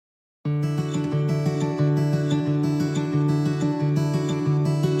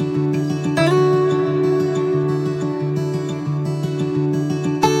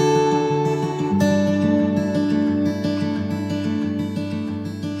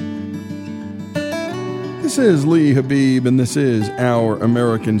This is Lee Habib, and this is Our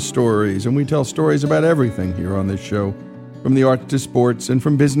American Stories, and we tell stories about everything here on this show, from the arts to sports and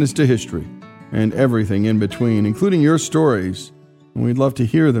from business to history, and everything in between, including your stories. And we'd love to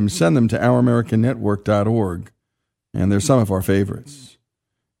hear them. Send them to ouramericannetwork.org, and they're some of our favorites.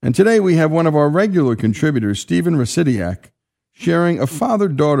 And today we have one of our regular contributors, Stephen Rasidiak, sharing a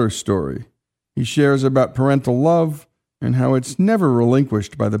father-daughter story. He shares about parental love and how it's never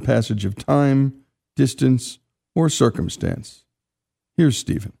relinquished by the passage of time, distance, or circumstance. Here's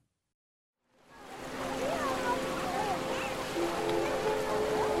Stephen.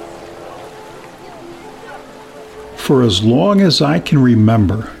 For as long as I can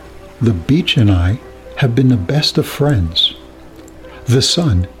remember, the beach and I have been the best of friends. The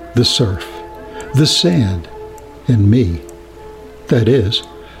sun, the surf, the sand, and me. That is,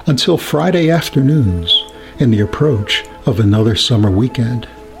 until Friday afternoons and the approach of another summer weekend.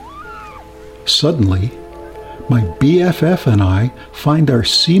 Suddenly, my BFF and I find our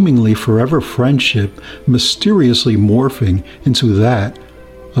seemingly forever friendship mysteriously morphing into that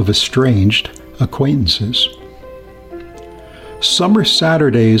of estranged acquaintances. Summer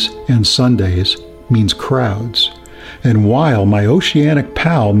Saturdays and Sundays means crowds, and while my oceanic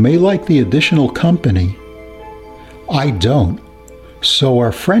pal may like the additional company, I don't, so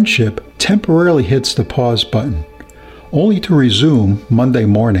our friendship temporarily hits the pause button, only to resume Monday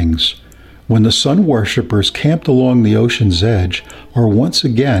mornings, when the sun worshippers camped along the ocean's edge are once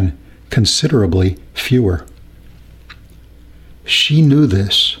again considerably fewer. She knew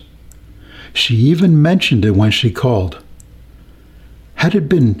this. She even mentioned it when she called. Had it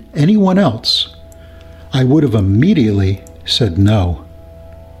been anyone else, I would have immediately said no.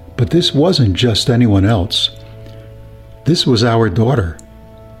 But this wasn't just anyone else. This was our daughter,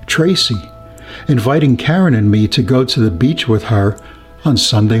 Tracy, inviting Karen and me to go to the beach with her on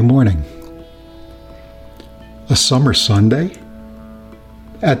Sunday morning. A summer Sunday?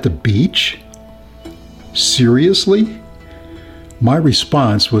 At the beach? Seriously? My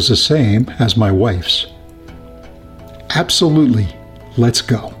response was the same as my wife's. Absolutely, let's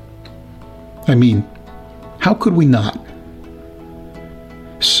go. I mean, how could we not?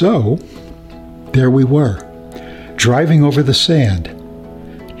 So, there we were, driving over the sand,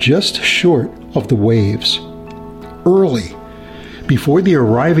 just short of the waves, early, before the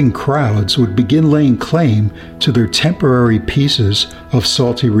arriving crowds would begin laying claim to their temporary pieces of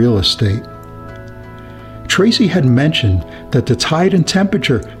salty real estate. Tracy had mentioned that the tide and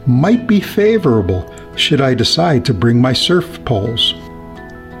temperature might be favorable should I decide to bring my surf poles.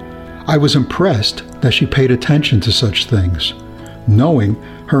 I was impressed that she paid attention to such things, knowing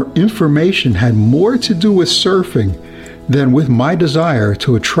her information had more to do with surfing than with my desire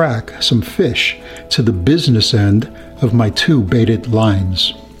to attract some fish to the business end of my 2 baited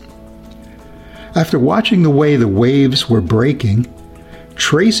lines. After watching the way the waves were breaking,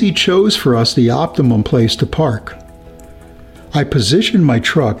 Tracy chose for us the optimum place to park. I positioned my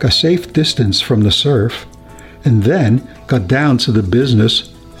truck a safe distance from the surf, and then got down to the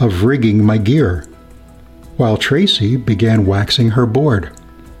business of rigging my gear, while Tracy began waxing her board.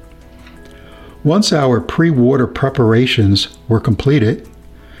 Once our pre-water preparations were completed,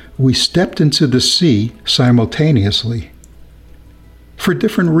 we stepped into the sea simultaneously. For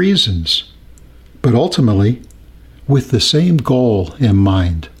different reasons, but ultimately with the same goal in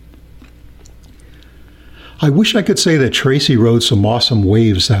mind. I wish I could say that Tracy rode some awesome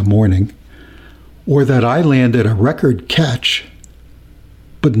waves that morning, or that I landed a record catch,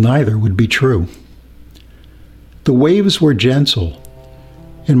 but neither would be true. The waves were gentle,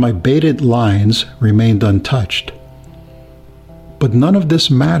 and my baited lines remained untouched. But none of this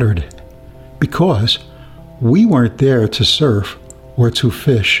mattered, because we weren't there to surf or to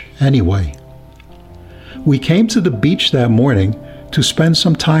fish anyway. We came to the beach that morning to spend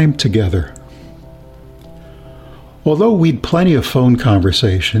some time together. Although we'd plenty of phone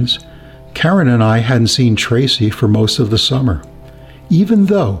conversations, Karen and I hadn't seen Tracy for most of the summer, even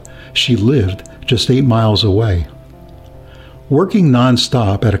though she lived just 8 miles away. Working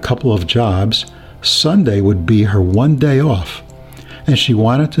nonstop at a couple of jobs, Sunday would be her one day off, and she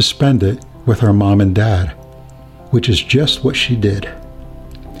wanted to spend it with her mom and dad, which is just what she did.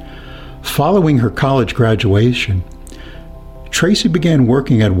 Following her college graduation, Tracy began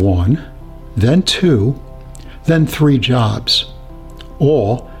working at 1, then 2, then 3 jobs,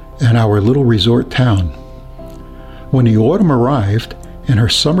 all in our little resort town. When the autumn arrived and her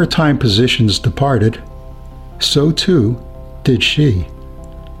summertime positions departed, so too did she,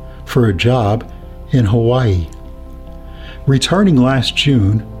 for a job in Hawaii. Returning last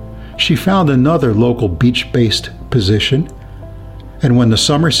June, she found another local beach-based position, and when the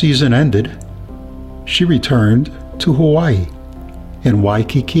summer season ended, she returned to Hawaii in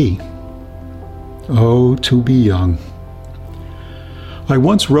Waikiki. Oh, to be young. I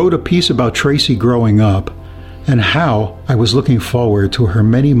once wrote a piece about Tracy growing up and how I was looking forward to her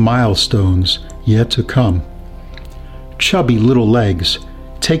many milestones yet to come. Chubby little legs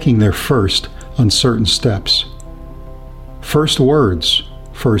taking their first uncertain steps. First words,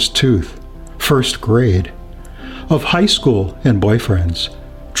 first tooth, first grade. Of high school and boyfriends,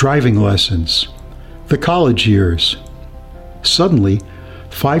 driving lessons, the college years. Suddenly,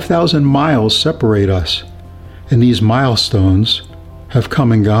 5,000 miles separate us, and these milestones have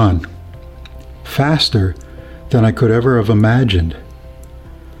come and gone, faster than I could ever have imagined.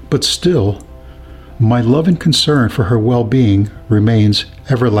 But still, my love and concern for her well-being remains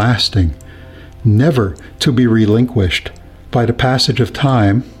everlasting, never to be relinquished by the passage of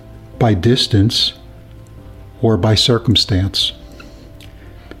time, by distance, or by circumstance.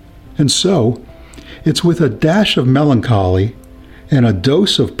 And so, it's with a dash of melancholy and a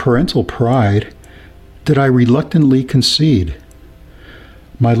dose of parental pride that I reluctantly concede.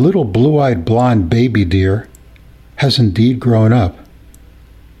 My little blue-eyed blonde baby dear has indeed grown up.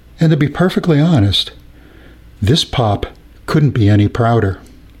 And to be perfectly honest, this pop couldn't be any prouder.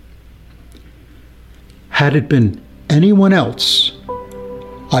 Had it been anyone else,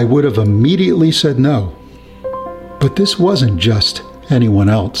 I would have immediately said no. But this wasn't just anyone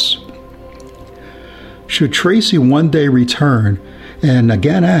else. Should Tracy one day return and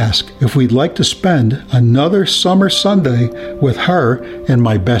again ask if we'd like to spend another summer Sunday with her and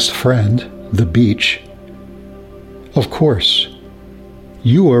my best friend, the beach, of course,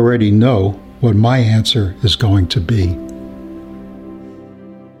 you already know what my answer is going to be.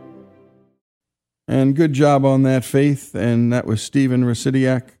 And good job on that, Faith. And that was Stephen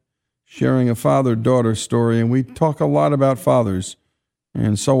Rasidiak sharing a father-daughter story. And we talk a lot about fathers.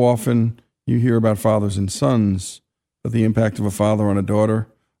 And so often you hear about fathers and sons, but the impact of a father on a daughter,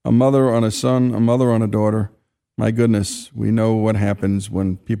 a mother on a son, a mother on a daughter. My goodness, we know what happens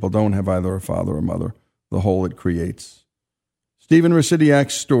when people don't have either a father or mother, the hole it creates. Stephen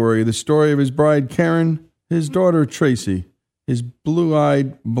Rasidiak's story, the story of his bride Karen, his daughter Tracy, his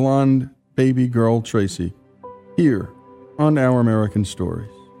blue-eyed, blonde baby girl Tracy, here on Our American Stories.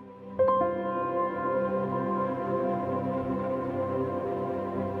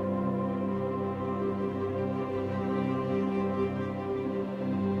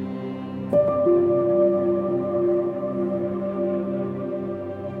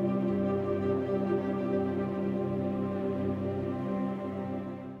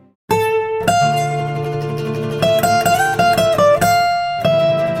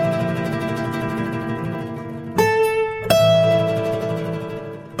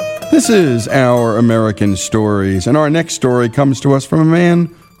 This is Our American Stories, and our next story comes to us from a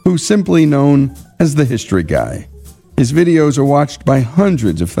man who's simply known as the History Guy. His videos are watched by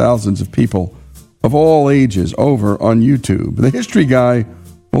hundreds of thousands of people of all ages over on YouTube. The History Guy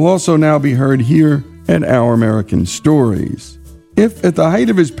will also now be heard here at Our American Stories. If at the height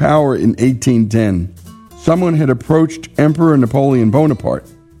of his power in 1810, someone had approached Emperor Napoleon Bonaparte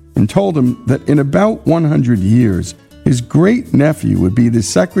and told him that in about 100 years, his great-nephew would be the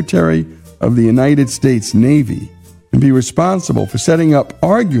Secretary of the United States Navy and be responsible for setting up,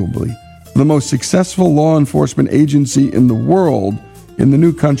 arguably, the most successful law enforcement agency in the world in the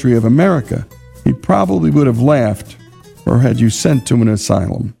new country of America, he probably would have laughed or had you sent to an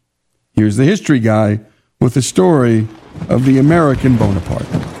asylum. Here's the History Guy with the story of the American Bonaparte.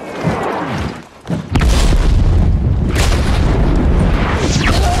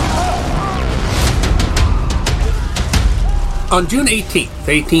 On June 18,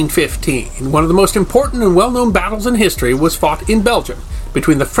 1815, one of the most important and well-known battles in history was fought in Belgium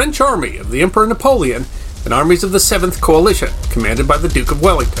between the French army of the Emperor Napoleon and armies of the 7th Coalition, commanded by the Duke of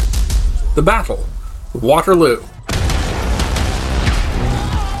Wellington. The battle of Waterloo.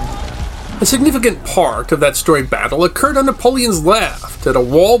 A significant part of that storied battle occurred on Napoleon's left at a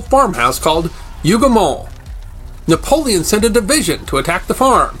walled farmhouse called Hougomont. Napoleon sent a division to attack the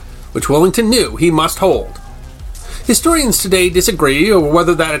farm, which Wellington knew he must hold. Historians today disagree over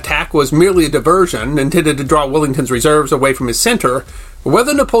whether that attack was merely a diversion intended to draw Wellington's reserves away from his center, or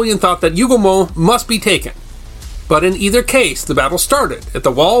whether Napoleon thought that Hougomont must be taken. But in either case, the battle started at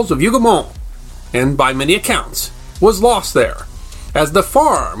the walls of Hougomont, and by many accounts, was lost there, as the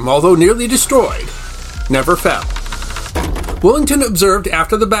farm, although nearly destroyed, never fell. Wellington observed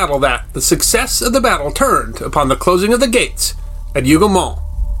after the battle that the success of the battle turned upon the closing of the gates at Hougomont.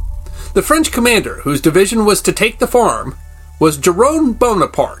 The French commander whose division was to take the farm was Jerome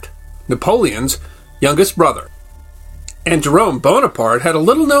Bonaparte, Napoleon's youngest brother. And Jerome Bonaparte had a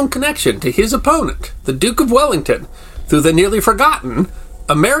little-known connection to his opponent, the Duke of Wellington, through the nearly forgotten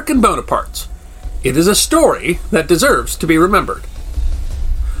American Bonapartes. It is a story that deserves to be remembered.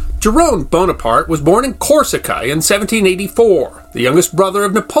 Jerome Bonaparte was born in Corsica in 1784, the youngest brother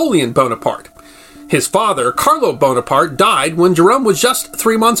of Napoleon Bonaparte. His father, Carlo Bonaparte, died when Jerome was just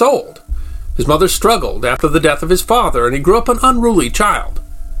 3 months old. His mother struggled after the death of his father, and he grew up an unruly child.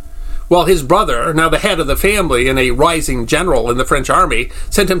 While his brother, now the head of the family and a rising general in the French army,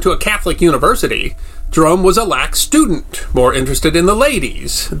 sent him to a Catholic university, Jerome was a lax student, more interested in the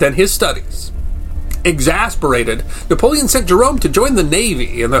ladies than his studies. Exasperated, Napoleon sent Jerome to join the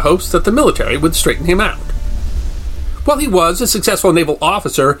Navy in the hopes that the military would straighten him out. While he was a successful naval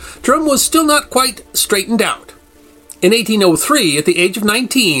officer, Jerome was still not quite straightened out. In 1803, at the age of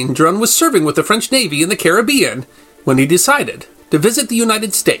 19, Jerome was serving with the French Navy in the Caribbean when he decided to visit the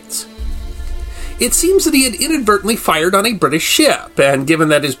United States. It seems that he had inadvertently fired on a British ship, and given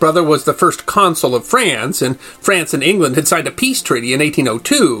that his brother was the first consul of France, and France and England had signed a peace treaty in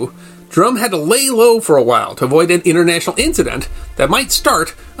 1802, Jerome had to lay low for a while to avoid an international incident that might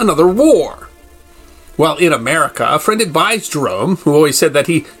start another war. While in America, a friend advised Jerome, who always said that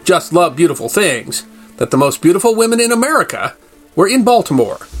he just loved beautiful things, that the most beautiful women in America were in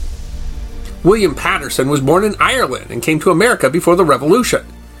Baltimore. William Patterson was born in Ireland and came to America before the Revolution.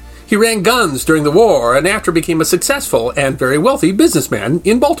 He ran guns during the war and after became a successful and very wealthy businessman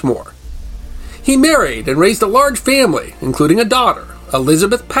in Baltimore. He married and raised a large family, including a daughter,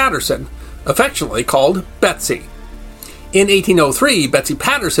 Elizabeth Patterson, affectionately called Betsy. In 1803, Betsy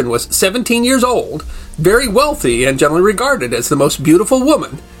Patterson was 17 years old, very wealthy, and generally regarded as the most beautiful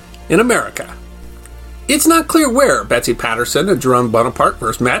woman in America. It's not clear where Betsy Patterson and Jerome Bonaparte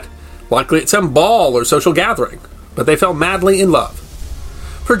first met, likely at some ball or social gathering, but they fell madly in love.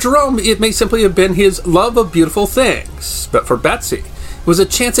 For Jerome, it may simply have been his love of beautiful things, but for Betsy, it was a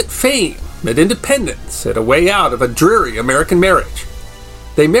chance at fame, at independence, at a way out of a dreary American marriage.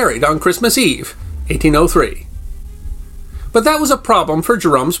 They married on Christmas Eve, 1803. But that was a problem for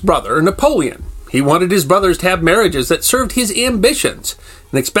Jerome's brother, Napoleon. He wanted his brothers to have marriages that served his ambitions,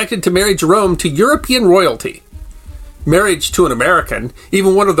 and expected to marry Jerome to European royalty. Marriage to an American,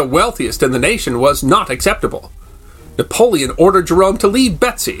 even one of the wealthiest in the nation, was not acceptable. Napoleon ordered Jerome to leave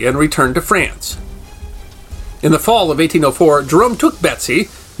Betsy and return to France. In the fall of 1804, Jerome took Betsy,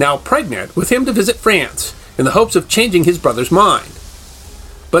 now pregnant, with him to visit France, in the hopes of changing his brother's mind.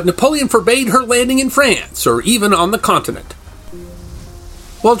 But Napoleon forbade her landing in France, or even on the continent.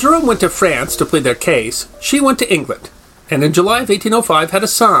 While Jerome went to France to plead their case, she went to England, and in July of 1805 had a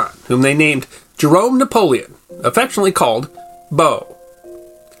son, whom they named Jerome Napoleon, affectionately called Beau.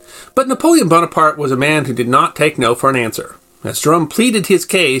 But Napoleon Bonaparte was a man who did not take no for an answer. As Jerome pleaded his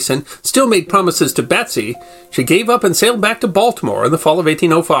case and still made promises to Betsy, she gave up and sailed back to Baltimore in the fall of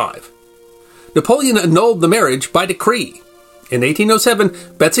 1805. Napoleon annulled the marriage by decree. In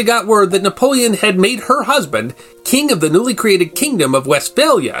 1807, Betsy got word that Napoleon had made her husband king of the newly created Kingdom of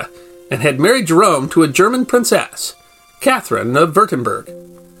Westphalia and had married Jerome to a German princess, Catherine of Württemberg.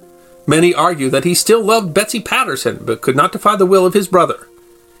 Many argue that he still loved Betsy Patterson but could not defy the will of his brother.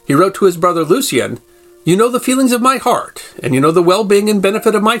 He wrote to his brother Lucien, "You know the feelings of my heart, and you know the well-being and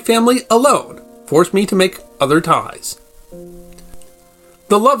benefit of my family alone forced me to make other ties."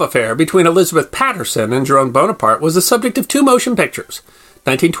 The love affair between Elizabeth Patterson and Jerome Bonaparte was the subject of two motion pictures,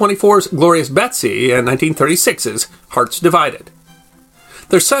 1924's Glorious Betsy and 1936's Hearts Divided.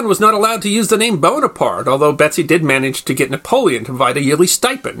 Their son was not allowed to use the name Bonaparte, although Betsy did manage to get Napoleon to provide a yearly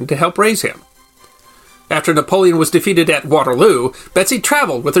stipend to help raise him. After Napoleon was defeated at Waterloo, Betsy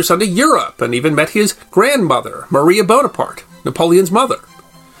traveled with her son to Europe and even met his grandmother, Maria Bonaparte, Napoleon's mother.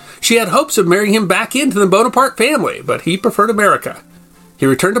 She had hopes of marrying him back into the Bonaparte family, but he preferred America. He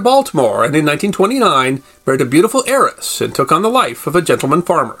returned to Baltimore and in 1929 married a beautiful heiress and took on the life of a gentleman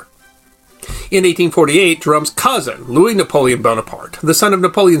farmer. In 1848, Jerome's cousin, Louis Napoleon Bonaparte, the son of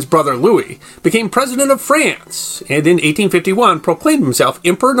Napoleon's brother Louis, became president of France, and in 1851 proclaimed himself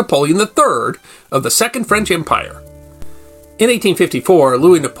Emperor Napoleon III of the Second French Empire. In 1854,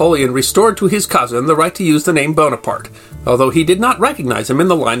 Louis Napoleon restored to his cousin the right to use the name Bonaparte, although he did not recognize him in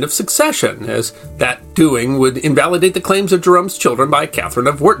the line of succession, as that doing would invalidate the claims of Jerome's children by Catherine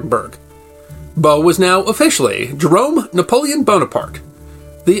of Württemberg. Beau was now officially Jerome Napoleon Bonaparte,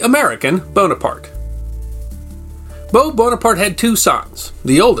 the American Bonaparte. Beau Bonaparte had two sons.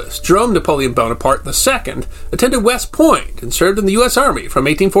 The oldest, Jerome Napoleon Bonaparte II, attended West Point and served in the U.S. Army from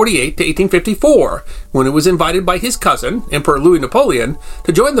 1848 to 1854, when he was invited by his cousin, Emperor Louis Napoleon,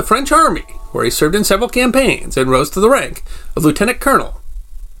 to join the French Army, where he served in several campaigns and rose to the rank of lieutenant colonel.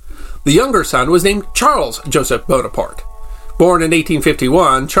 The younger son was named Charles Joseph Bonaparte. Born in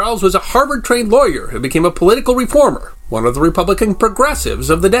 1851, Charles was a Harvard-trained lawyer who became a political reformer, one of the Republican progressives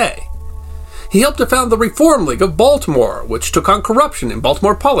of the day. He helped to found the Reform League of Baltimore, which took on corruption in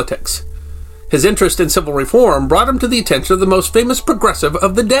Baltimore politics. His interest in civil reform brought him to the attention of the most famous progressive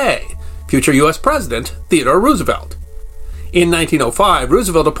of the day, future U.S. President Theodore Roosevelt. In 1905,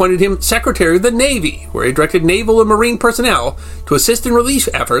 Roosevelt appointed him Secretary of the Navy, where he directed naval and marine personnel to assist in relief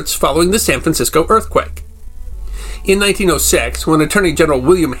efforts following the San Francisco earthquake. In 1906, when Attorney General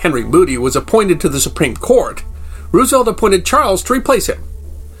William Henry Moody was appointed to the Supreme Court, Roosevelt appointed Charles to replace him.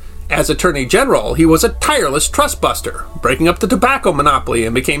 As Attorney General, he was a tireless trust buster, breaking up the tobacco monopoly,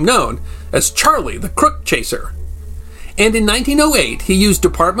 and became known as Charlie the Crook Chaser. And in 1908, he used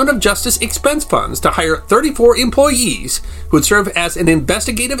Department of Justice expense funds to hire 34 employees who would serve as an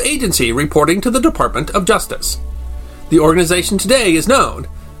investigative agency reporting to the Department of Justice. The organization today is known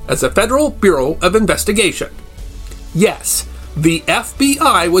as the Federal Bureau of Investigation. Yes, the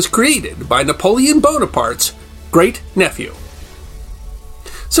FBI was created by Napoleon Bonaparte's great-nephew.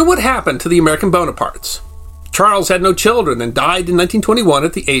 So what happened to the American Bonapartes? Charles had no children and died in 1921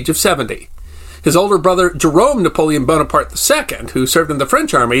 at the age of 70. His older brother, Jerome Napoleon Bonaparte II, who served in the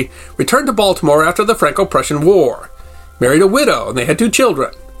French Army, returned to Baltimore after the Franco-Prussian War, married a widow, and they had 2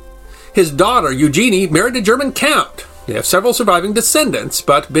 children. His daughter, Eugenie, married a German count. They have several surviving descendants,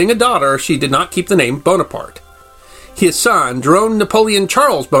 but being a daughter, she did not keep the name Bonaparte. His son, Jerome Napoleon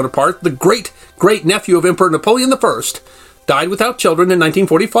Charles Bonaparte, the great-great-nephew of Emperor Napoleon I, died without children in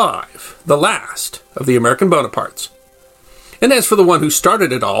 1945, the last of the American Bonapartes. And as for the one who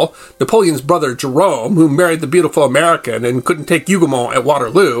started it all, Napoleon's brother Jerome, who married the beautiful American and couldn't take Hougomont at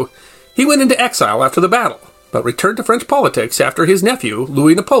Waterloo, he went into exile after the battle, but returned to French politics after his nephew,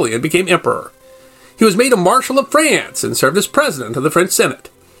 Louis Napoleon, became emperor. He was made a Marshal of France and served as president of the French Senate.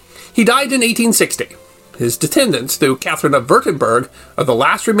 He died in 1860. His descendants, through Catherine of Württemberg, are the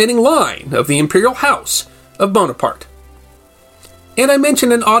last remaining line of the imperial house of Bonaparte. And I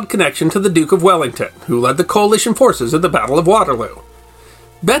mention an odd connection to the Duke of Wellington, who led the coalition forces at the Battle of Waterloo.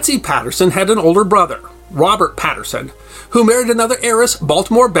 Betsy Patterson had an older brother, Robert Patterson, who married another heiress,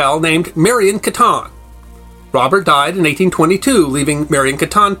 Baltimore belle, named Marion Catton. Robert died in 1822, leaving Marion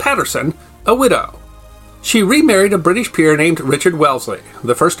Catton Patterson a widow. She remarried a British peer named Richard Wellesley,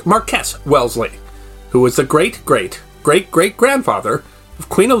 the first Marquess Wellesley, who was the great-great-great-great-grandfather of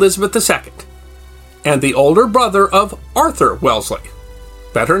Queen Elizabeth II, and the older brother of Arthur Wellesley,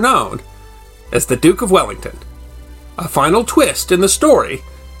 better known as the Duke of Wellington. A final twist in the story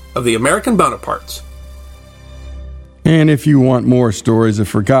of the American Bonapartes. And if you want more stories of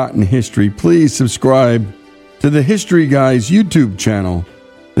forgotten history, please subscribe to the History Guy's YouTube channel,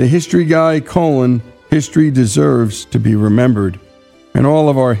 The History Guy: History Deserves to be Remembered. And all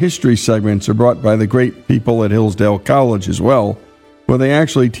of our history segments are brought by the great people at Hillsdale College as well, where they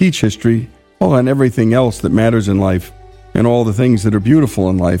actually teach history, and everything else that matters in life, and all the things that are beautiful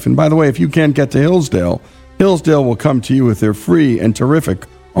in life. And by the way, if you can't get to Hillsdale, Hillsdale will come to you with their free and terrific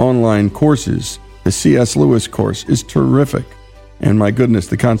online courses. The C.S. Lewis course is terrific. And my goodness,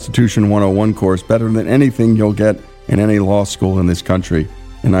 the Constitution 101 course, better than anything you'll get in any law school in this country.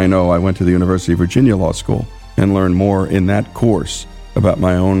 And I know I went to the University of Virginia Law School and learned more in that course about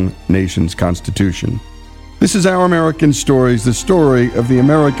my own nation's Constitution. This is Our American Stories, the story of the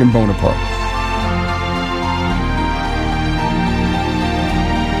American Bonapartes.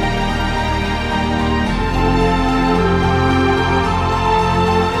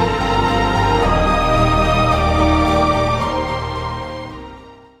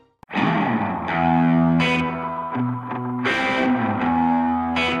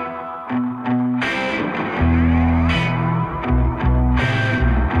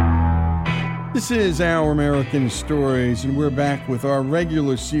 This is Our American Stories, and we're back with our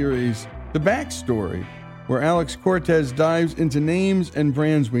regular series, The Backstory, where Alex Cortez dives into names and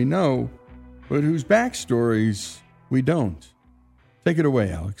brands we know, but whose backstories we don't. Take it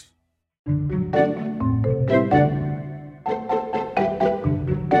away, Alex.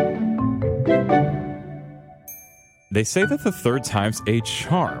 They say that the third time's a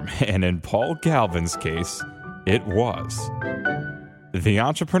charm, and in Paul Galvin's case, it was. The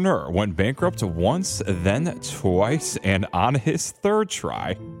entrepreneur went bankrupt once, then twice, and on his third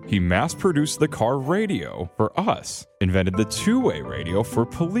try, he mass-produced the car radio for us, invented the two-way radio for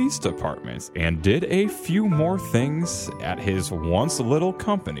police departments, and did a few more things at his once little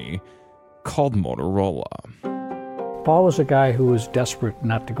company called Motorola. Paul was a guy who was desperate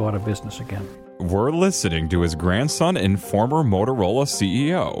not to go out of business again. We're listening to his grandson and former Motorola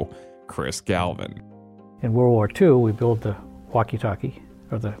CEO, Chris Galvin. In World War II, we built the Walkie-talkie,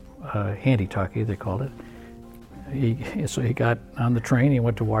 or the handy-talkie, they called it. So he got on the train, he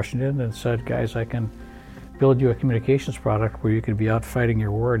went to Washington and said, guys, I can build you a communications product where you can be out fighting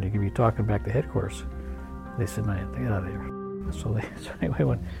your war and you can be talking back to headquarters. They said, no, get out of here. So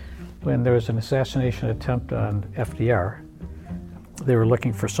anyway, when there was an assassination attempt on FDR, they were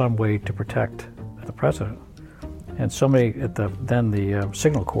looking for some way to protect the president. And somebody at the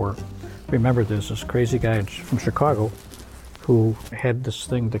Signal Corps remembered there's this crazy guy from Chicago who had this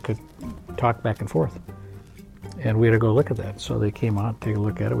thing that could talk back and forth. And we had to go look at that. So they came out, take a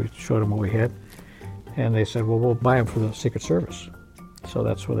look at it. We showed them what we had. And they said, well, we'll buy them for the Secret Service. So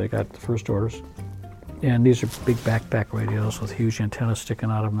that's where they got the first orders. And these are big backpack radios with huge antennas sticking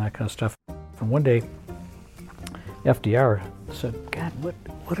out of them, that kind of stuff. And one day, FDR said, God,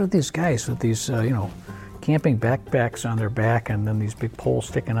 what are these guys with these, camping backpacks on their back and then these big poles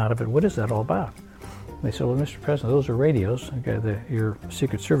sticking out of it? What is that all about? They said, well, Mr. President, those are radios. Okay, your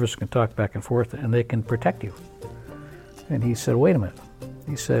Secret Service can talk back and forth and they can protect you. And he said, wait a minute.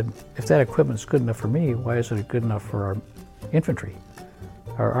 He said, if that equipment's good enough for me, why isn't it good enough for our infantry,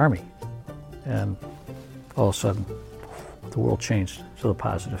 our army? And all of a sudden, the world changed to the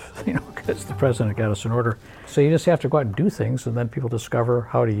positive, because the president got us an order. So you just have to go out and do things, and then people discover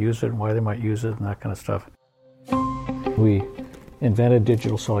how to use it and why they might use it and that kind of stuff. We invented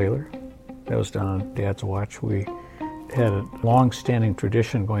digital cellular. That was done on Dad's watch. We had a long-standing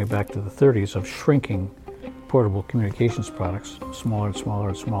tradition going back to the 30s of shrinking portable communications products, smaller and smaller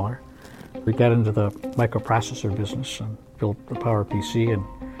and smaller. We got into the microprocessor business and built the PowerPC,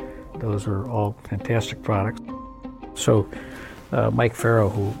 and those are all fantastic products. So Mike Farrow,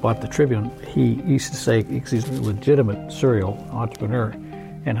 who bought the Tribune, he used to say, he's a legitimate serial entrepreneur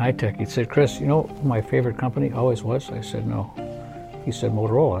in high tech, he'd say, Chris, you know who my favorite company always was? I said, no. He said,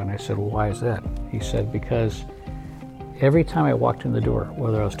 Motorola. And I said, well, why is that? He said, because every time I walked in the door,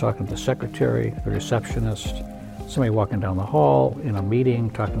 whether I was talking to the secretary, the receptionist, somebody walking down the hall, in a meeting,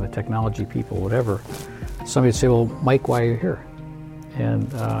 talking to technology people, whatever, somebody would say, well, Mike, why are you here?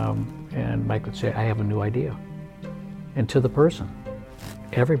 And Mike would say, I have a new idea. And to the person,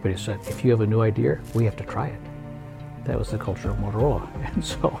 everybody said, if you have a new idea, we have to try it. That was the culture of Motorola. And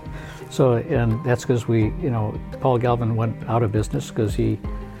and that's because Paul Galvin went out of business because he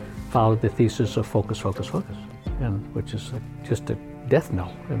followed the thesis of focus, focus, focus, and which is just a death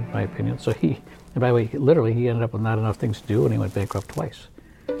knell, in my opinion. So and by the way, literally, he ended up with not enough things to do, and he went bankrupt twice.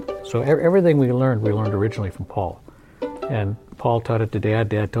 So everything we learned originally from Paul. And Paul taught it to Dad,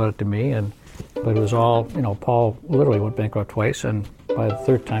 Dad taught it to me, but it was all, Paul literally went bankrupt twice, and by the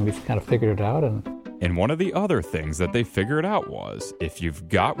third time, he kind of figured it out. And one of the other things that they figured out was, if you've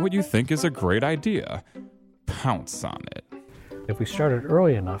got what you think is a great idea, pounce on it. If we started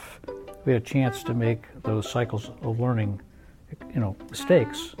early enough, we had a chance to make those cycles of learning,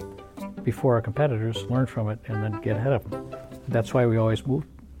 mistakes before our competitors learn from it and then get ahead of them. That's why we always moved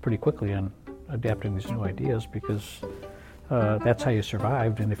pretty quickly on adapting these new ideas, because that's how you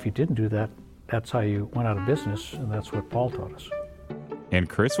survived. And if you didn't do that, that's how you went out of business, and that's what Paul taught us. And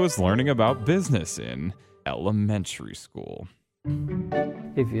Chris was learning about business in elementary school.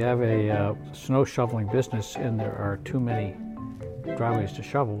 If you have a snow shoveling business and there are too many driveways to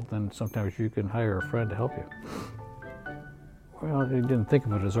shovel, then sometimes you can hire a friend to help you. Well, he didn't think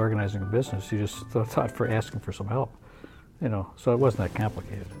of it as organizing a business. He just thought for asking for some help, so it wasn't that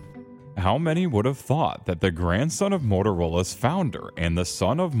complicated. How many would have thought that the grandson of Motorola's founder and the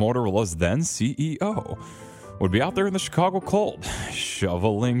son of Motorola's then CEO would be out there in the Chicago cold,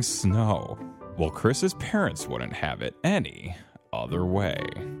 shoveling snow? Well, Chris's parents wouldn't have it any other way.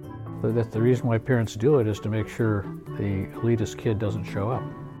 That's the reason why parents do it, is to make sure the elitist kid doesn't show up.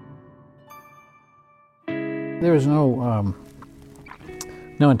 There is no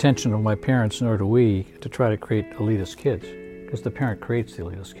intention of my parents, nor do we, to try to create elitist kids, because the parent creates the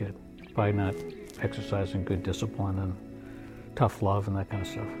elitist kid by not exercising good discipline and tough love and that kind of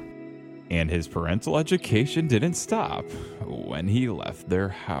stuff. And his parental education didn't stop when he left their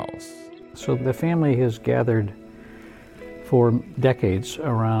house. So the family has gathered for decades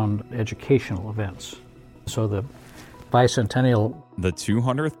around educational events. So the bicentennial, the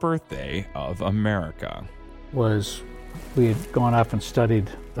 200th birthday of America, was We had gone off and studied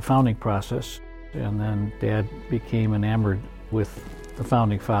the founding process, and then Dad became enamored with the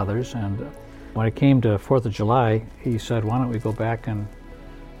founding fathers. And when it came to 4th of July, he said, why don't we go back and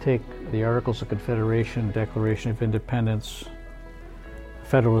take the Articles of Confederation, Declaration of Independence,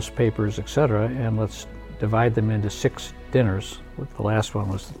 Federalist Papers, etc., and let's divide them into 6 dinners. The last one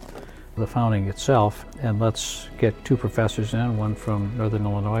was the founding itself, and let's get 2 professors in, one from Northern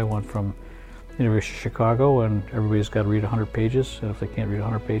Illinois, one from University of Chicago, and everybody's got to read 100 pages, and if they can't read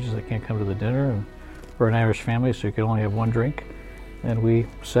 100 pages, they can't come to the dinner. And we're an Irish family, so you could only have 1 drink. And we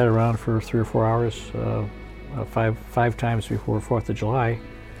sat around for 3 or 4 hours, five times before 4th of July,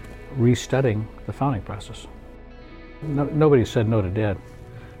 restudying the founding process. Nobody said no to Dad.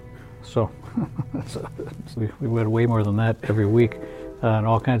 So, we went way more than that every week, and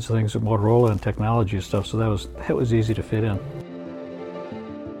all kinds of things at Motorola and technology and stuff, so that was easy to fit in.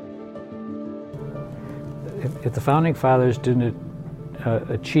 If the Founding Fathers didn't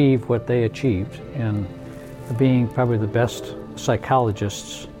achieve what they achieved in being probably the best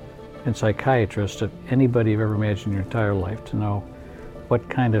psychologists and psychiatrists of anybody you've ever imagined in your entire life, to know what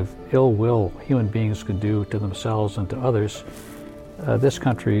kind of ill will human beings could do to themselves and to others, this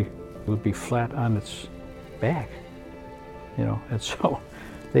country would be flat on its back, and so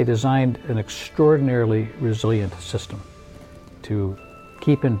they designed an extraordinarily resilient system to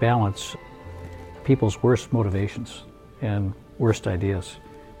keep in balance people's worst motivations and worst ideas,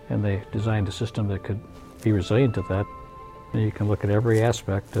 and they designed a system that could be resilient to that. And you can look at every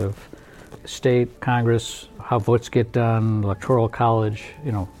aspect of state, Congress, how votes get done, electoral college,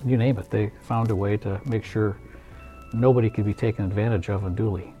 you name it. They found a way to make sure nobody could be taken advantage of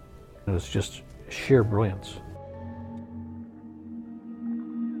unduly. It was just sheer brilliance.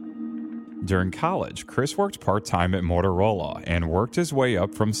 During college, Chris worked part-time at Motorola and worked his way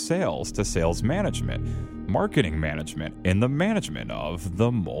up from sales to sales management, marketing management, and the management of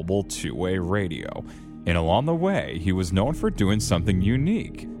the mobile two-way radio. And along the way, he was known for doing something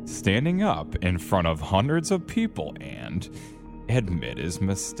unique, standing up in front of hundreds of people and admit his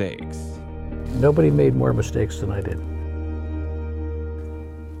mistakes. Nobody made more mistakes than I did.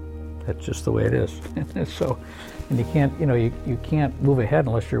 That's just the way it is. And you can't, you can't move ahead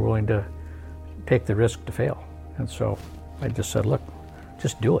unless you're willing to take the risk to fail. And so I just said, look,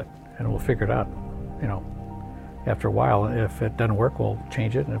 just do it, and we'll figure it out. After a while, if it doesn't work, we'll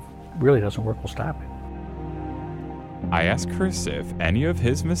change it, and if it really doesn't work, we'll stop it. I asked Chris if any of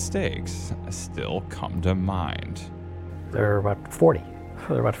his mistakes still come to mind. They're about 40.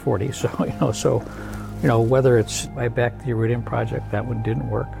 So whether it's I backed the Iridium project, that one didn't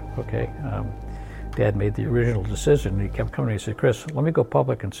work. Okay. Dad made the original decision, and he kept coming to me and said, Chris, let me go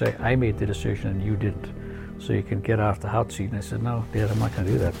public and say I made the decision and you didn't, so you can get off the hot seat. And I said, no, Dad, I'm not going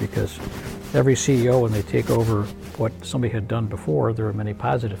to do that, because every CEO, when they take over what somebody had done before, there are many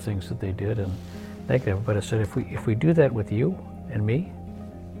positive things that they did and negative. But I said, if we do that with you and me,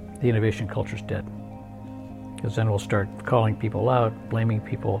 the innovation culture's dead. Because then we'll start calling people out, blaming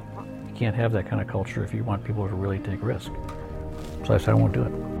people. You can't have that kind of culture if you want people to really take risk. So I said, I won't do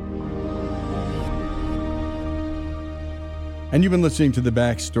it. And you've been listening to the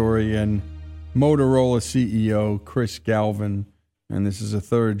backstory and Motorola CEO Chris Galvin, and this is a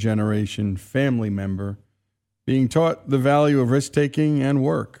 3rd-generation family member being taught the value of risk-taking and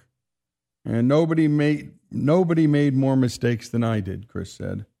work. And nobody made more mistakes than I did, Chris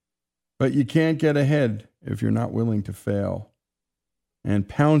said. But you can't get ahead if you're not willing to fail. And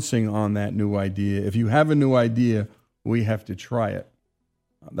pouncing on that new idea. If you have a new idea, we have to try it.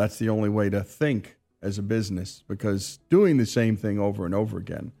 That's the only way to think as a business, because doing the same thing over and over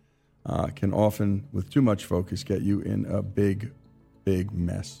again can often, with too much focus, get you in a big, big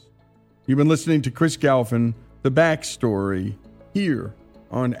mess. You've been listening to Chris Galvin, The Backstory, here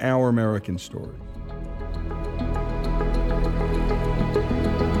on Our American Stories.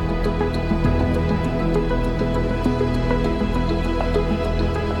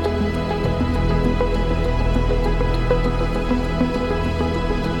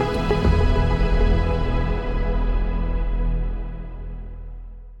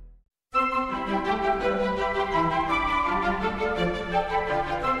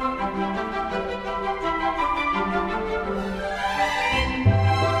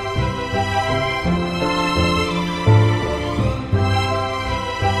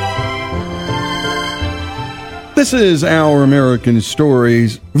 This is Our American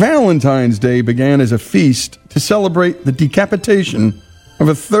Stories. Valentine's Day began as a feast to celebrate the decapitation of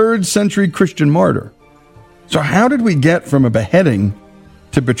a 3rd-century Christian martyr. So how did we get from a beheading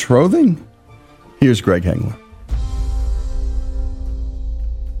to betrothing? Here's Greg Hengler.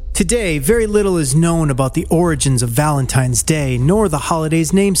 Today, very little is known about the origins of Valentine's Day, nor the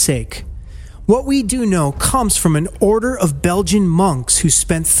holiday's namesake. What we do know comes from an order of Belgian monks who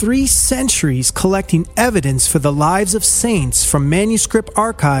spent 3 centuries collecting evidence for the lives of saints from manuscript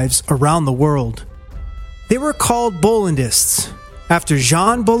archives around the world. They were called Bollandists, after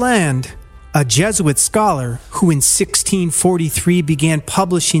Jean Bolland, a Jesuit scholar who in 1643 began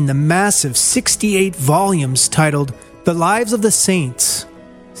publishing the massive 68 volumes titled The Lives of the Saints.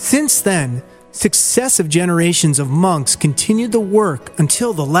 Since then, successive generations of monks continued the work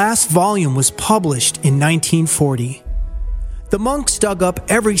until the last volume was published in 1940. The monks dug up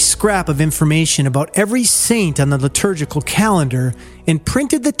every scrap of information about every saint on the liturgical calendar and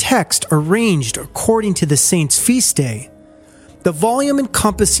printed the text arranged according to the saint's feast day. The volume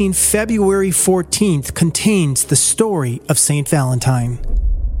encompassing February 14th contains the story of Saint Valentine.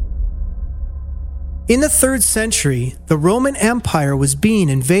 In the 3rd century, the Roman Empire was being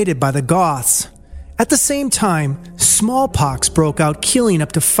invaded by the Goths. At the same time, smallpox broke out, killing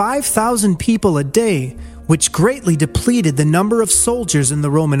up to 5,000 people a day, which greatly depleted the number of soldiers in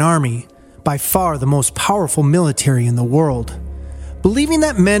the Roman army, by far the most powerful military in the world. Believing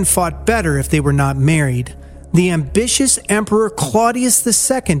that men fought better if they were not married, the ambitious Emperor Claudius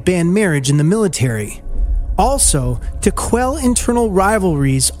II banned marriage in the military. Also, to quell internal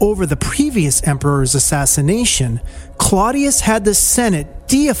rivalries over the previous emperor's assassination, Claudius had the Senate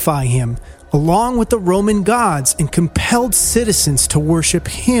deify him along with the Roman gods and compelled citizens to worship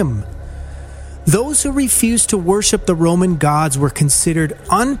him. Those who refused to worship the Roman gods were considered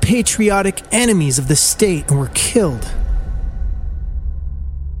unpatriotic enemies of the state and were killed.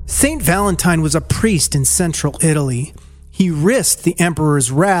 Saint Valentine was a priest in central Italy. He risked the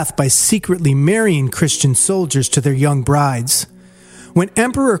emperor's wrath by secretly marrying Christian soldiers to their young brides. When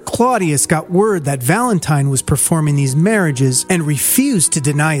Emperor Claudius got word that Valentine was performing these marriages and refused to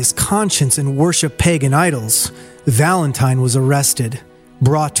deny his conscience and worship pagan idols, Valentine was arrested,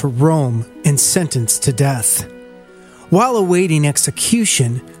 brought to Rome, and sentenced to death. While awaiting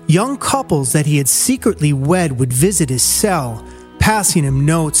execution, young couples that he had secretly wed would visit his cell, passing him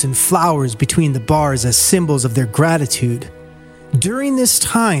notes and flowers between the bars as symbols of their gratitude. During this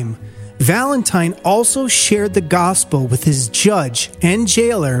time, Valentine also shared the gospel with his judge and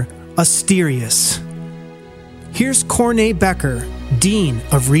jailer, Asterius. Here's Corné Becker, Dean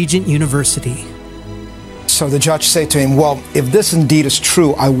of Regent University. So the judge said to him, well, if this indeed is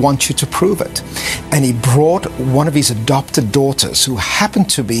true, I want you to prove it. And he brought one of his adopted daughters, who happened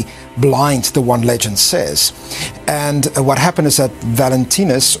to be blind, the one legend says. And what happened is that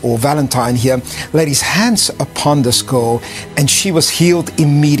Valentinus, or Valentine here, laid his hands upon this girl, and she was healed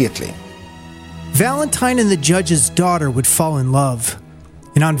immediately. Valentine and the judge's daughter would fall in love.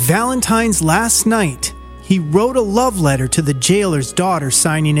 And on Valentine's last night, he wrote a love letter to the jailer's daughter,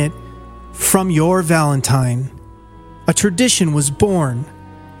 signing it, "From your Valentine." A tradition was born,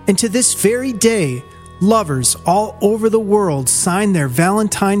 and to this very day, lovers all over the world sign their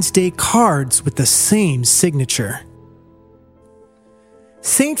Valentine's Day cards with the same signature.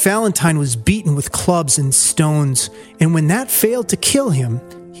 Saint Valentine was beaten with clubs and stones, and when that failed to kill him,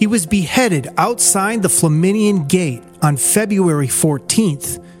 he was beheaded outside the Flaminian Gate on February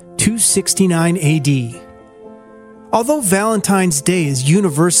 14th, 269 AD. Although Valentine's Day is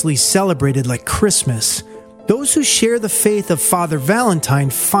universally celebrated like Christmas, those who share the faith of Father Valentine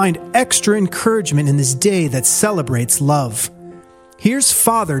find extra encouragement in this day that celebrates love. Here's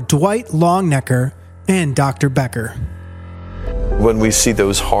Father Dwight Longnecker and Dr. Becker. When we see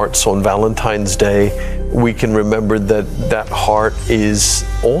those hearts on Valentine's Day, we can remember that that heart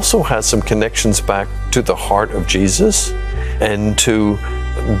also has some connections back to the heart of Jesus and to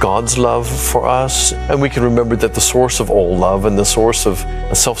God's love for us. And we can remember that the source of all love and the source of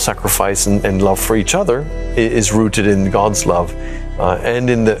self-sacrifice and love for each other is rooted in God's love and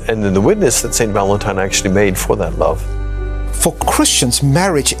in the witness that St. Valentine actually made for that love. For Christians,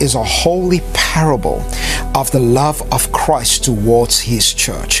 marriage is a holy parable of the love of Christ towards His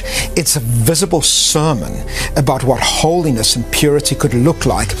church. It's a visible sermon about what holiness and purity could look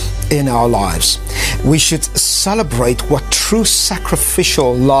like in our lives. We should celebrate what true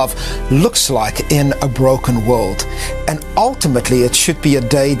sacrificial love looks like in a broken world. And ultimately, it should be a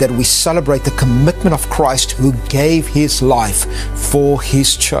day that we celebrate the commitment of Christ, who gave His life for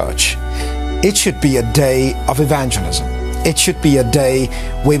His church. It should be a day of evangelism. It should be a day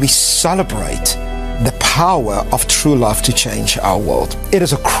where we celebrate the power of true love to change our world. It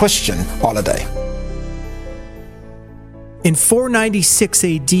is a Christian holiday. In 496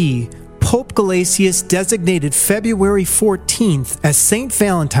 AD, Pope Gelasius designated February 14th as St.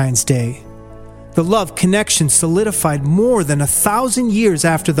 Valentine's Day. The love connection solidified more than 1,000 years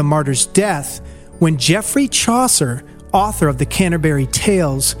after the martyr's death, when Geoffrey Chaucer, author of the Canterbury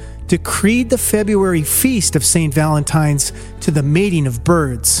Tales, decreed the February feast of St. Valentine's to the mating of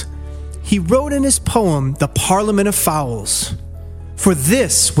birds. He wrote in his poem, The Parliament of Fowls, "For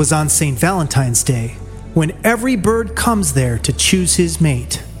this was on St. Valentine's Day, when every bird comes there to choose his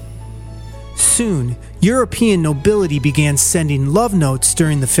mate." Soon, European nobility began sending love notes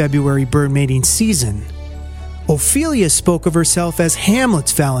during the February bird mating season. Ophelia spoke of herself as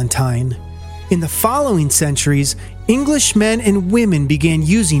Hamlet's Valentine. In the following centuries, English men and women began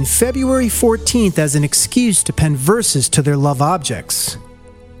using February 14th as an excuse to pen verses to their love objects.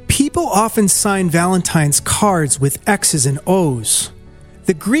 People often sign Valentine's cards with X's and O's.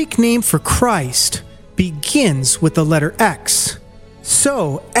 The Greek name for Christ begins with the letter X.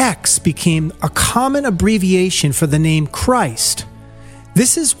 So, X became a common abbreviation for the name Christ.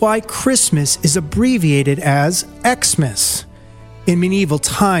 This is why Christmas is abbreviated as Xmas. In medieval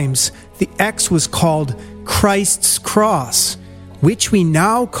times, the X was called Christ's Cross, which we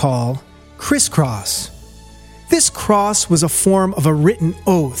now call crisscross. This cross was a form of a written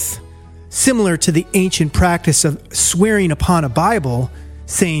oath, similar to the ancient practice of swearing upon a Bible,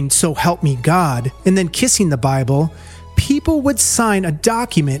 saying, "So help me God," and then kissing the Bible. People would sign a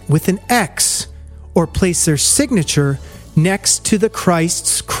document with an X or place their signature next to the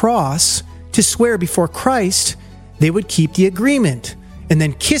Christ's cross to swear before Christ they would keep the agreement and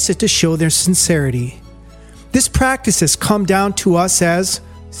then kiss it to show their sincerity. This practice has come down to us as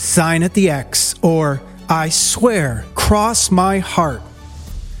sign at the X or I swear, cross my heart.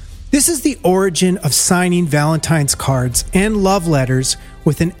 This is the origin of signing Valentine's cards and love letters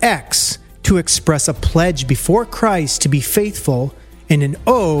with an X to express a pledge before Christ to be faithful, and an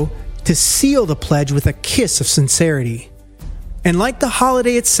O to seal the pledge with a kiss of sincerity. And like the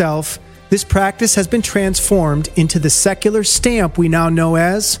holiday itself, this practice has been transformed into the secular stamp we now know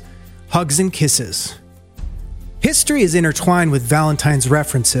as hugs and kisses. History is intertwined with Valentine's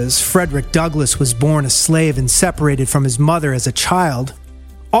references. Frederick Douglass was born a slave and separated from his mother as a child.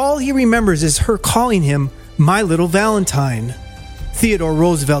 All he remembers is her calling him "my little Valentine." Theodore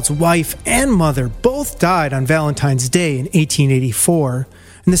Roosevelt's wife and mother both died on Valentine's Day in 1884,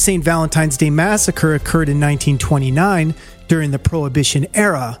 and the St. Valentine's Day Massacre occurred in 1929 during the Prohibition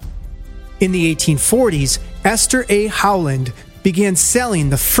era. In the 1840s, Esther A. Howland began selling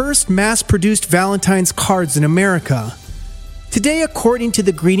the first mass-produced Valentine's cards in America. Today, according to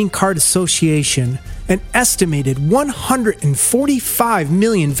the Greeting Card Association, an estimated 145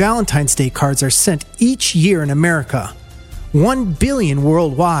 million Valentine's Day cards are sent each year in America. 1 billion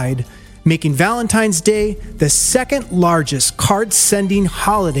worldwide, making Valentine's Day the second largest card-sending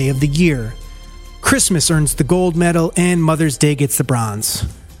holiday of the year. Christmas earns the gold medal and Mother's Day gets the bronze.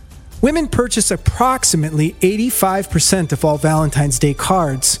 Women purchase approximately 85% of all Valentine's Day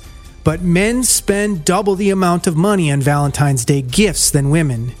cards, but men spend double the amount of money on Valentine's Day gifts than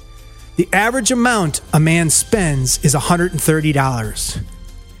women. The average amount a man spends is $130.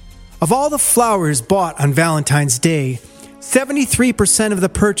 Of all the flowers bought on Valentine's Day, 73% of the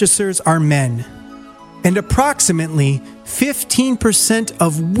purchasers are men, and approximately 15%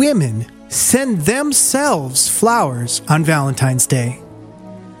 of women send themselves flowers on Valentine's Day.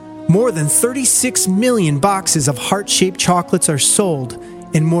 More than 36 million boxes of heart-shaped chocolates are sold,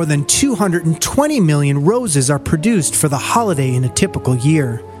 and more than 220 million roses are produced for the holiday in a typical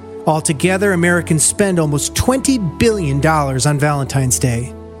year. Altogether, Americans spend almost $20 billion on Valentine's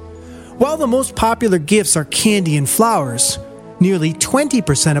Day. While the most popular gifts are candy and flowers, nearly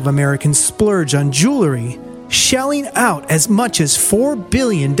 20% of Americans splurge on jewelry, shelling out as much as $4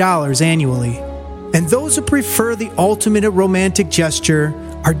 billion annually. And those who prefer the ultimate romantic gesture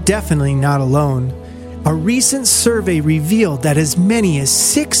are definitely not alone. A recent survey revealed that as many as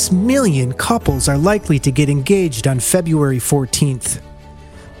 6 million couples are likely to get engaged on February 14th.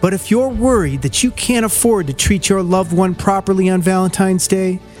 But if you're worried that you can't afford to treat your loved one properly on Valentine's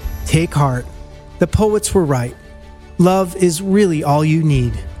Day, take heart. The poets were right. Love is really all you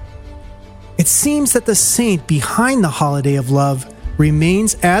need. It seems that the saint behind the holiday of love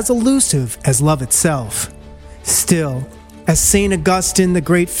remains as elusive as love itself. Still, as St. Augustine, the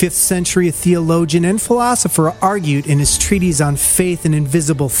great 5th century theologian and philosopher, argued in his treatise on faith and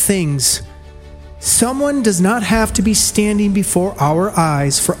invisible things, someone does not have to be standing before our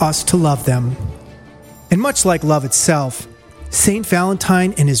eyes for us to love them. And much like love itself, St.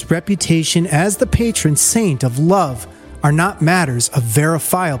 Valentine and his reputation as the patron saint of love are not matters of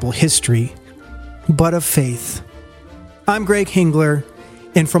verifiable history, but of faith. I'm Greg Hingler,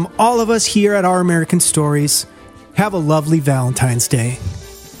 and from all of us here at Our American Stories, have a lovely Valentine's Day.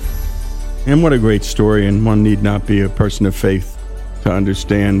 And what a great story, and one need not be a person of faith to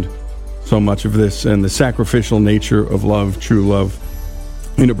understand so much of this and the sacrificial nature of love, true love,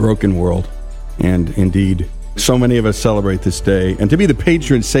 in a broken world. And indeed, so many of us celebrate this day. And to be the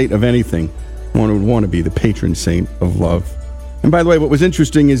patron saint of anything, one would want to be the patron saint of love. And by the way, what was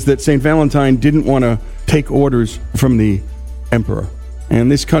interesting is that St. Valentine didn't want to take orders from the emperor. And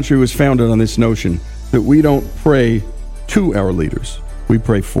this country was founded on this notion that we don't pray to our leaders, we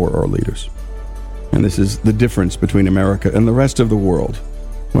pray for our leaders. And this is the difference between America and the rest of the world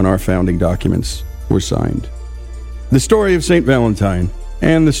when our founding documents were signed. The story of St. Valentine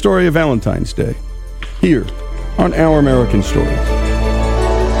and the story of Valentine's Day, here on Our American Stories.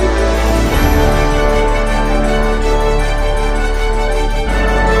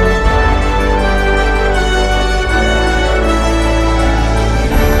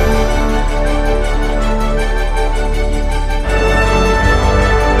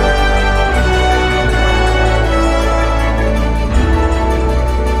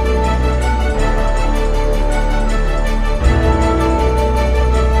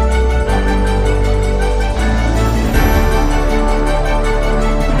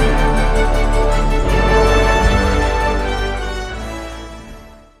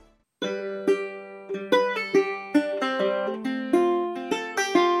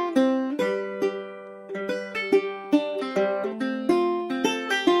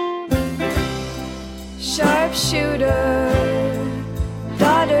 Sharpshooter,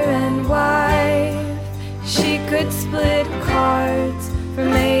 daughter and wife, she could split cards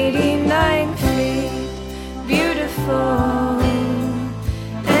from 89 feet. Beautiful,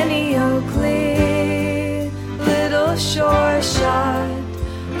 Annie Oakley, little sure shot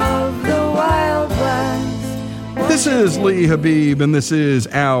of the Wild West. This is Lee Habib, and this is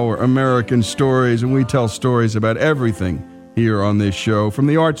Our American Stories, and we tell stories about everything here on this show, from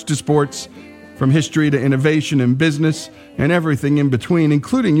the arts to sports, from history to innovation and business, and everything in between,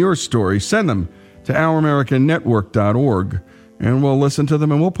 including your stories. Send them to ouramericannetwork.org, and we'll listen to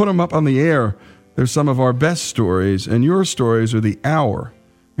them, and we'll put them up on the air. They're some of our best stories, and your stories are the hour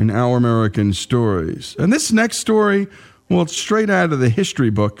in Our American Stories. And this next story, well, it's straight out of the history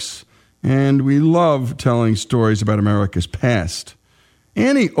books, and we love telling stories about America's past.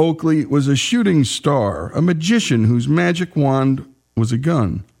 Annie Oakley was a shooting star, a magician whose magic wand was a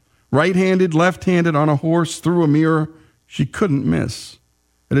gun. Right-handed, left-handed, on a horse, through a mirror, she couldn't miss.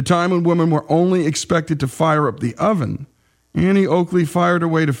 At a time when women were only expected to fire up the oven, Annie Oakley fired her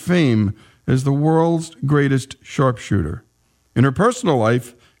way to fame as the world's greatest sharpshooter. In her personal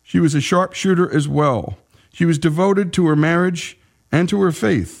life, she was a sharpshooter as well. She was devoted to her marriage and to her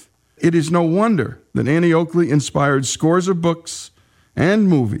faith. It is no wonder that Annie Oakley inspired scores of books and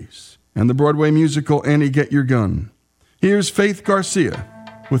movies, and the Broadway musical Annie Get Your Gun. Here's Faith Garcia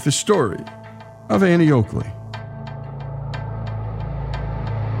with the story of Annie Oakley.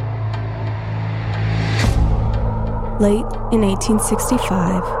 Late in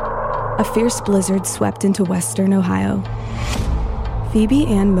 1865, a fierce blizzard swept into western Ohio. Phoebe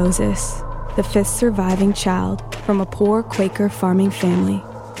Ann Moses, the fifth surviving child from a poor Quaker farming family,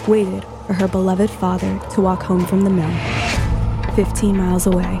 waited for her beloved father to walk home from the mill, 15 miles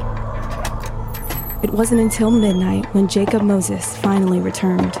away. It wasn't until midnight when Jacob Moses finally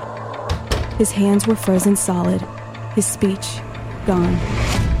returned. His hands were frozen solid, his speech gone.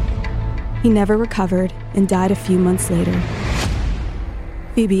 He never recovered and died a few months later.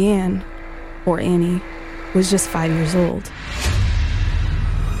 Phoebe Ann, or Annie, was just 5 years old.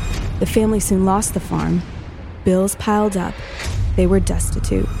 The family soon lost the farm. Bills piled up. They were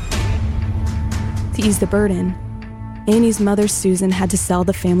destitute. To ease the burden, Annie's mother, Susan, had to sell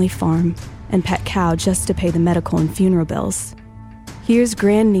the family farm and pet cow just to pay the medical and funeral bills. Here's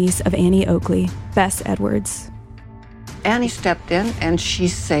grandniece of Annie Oakley, Bess Edwards. Annie stepped in and she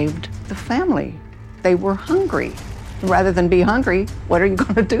saved the family. They were hungry. Rather than be hungry, what are you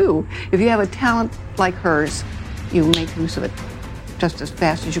going to do? If you have a talent like hers, you make use of it just as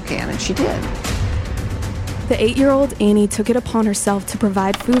fast as you can, and she did. The 8-year-old Annie took it upon herself to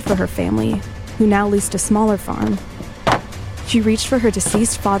provide food for her family, who now leased a smaller farm. She reached for her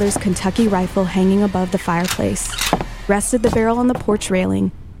deceased father's Kentucky rifle hanging above the fireplace, rested the barrel on the porch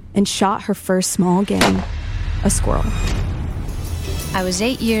railing, and shot her first small game, a squirrel. I was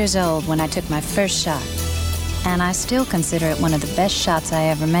 8 years old when I took my first shot, and I still consider it one of the best shots I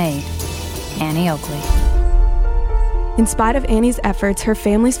ever made. Annie Oakley. In spite of Annie's efforts, her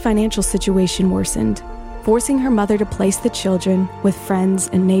family's financial situation worsened, forcing her mother to place the children with friends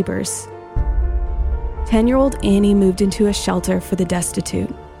and neighbors. 10-year-old Annie moved into a shelter for the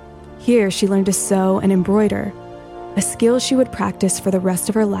destitute. Here, she learned to sew and embroider, a skill she would practice for the rest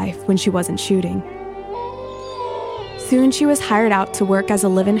of her life when she wasn't shooting. Soon she was hired out to work as a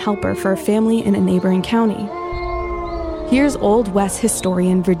live-in helper for a family in a neighboring county. Here's Old West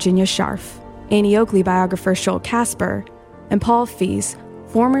historian Virginia Scharf, Annie Oakley biographer Joel Casper, and Paul Fees,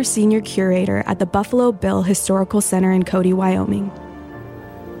 former senior curator at the Buffalo Bill Historical Center in Cody, Wyoming.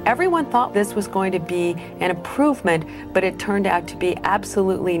 Everyone thought this was going to be an improvement, but it turned out to be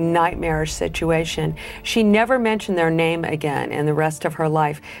absolutely nightmarish situation. She never mentioned their name again in the rest of her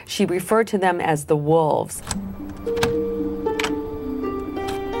life. She referred to them as the Wolves.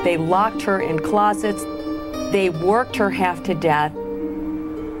 They locked her in closets. They worked her half to death.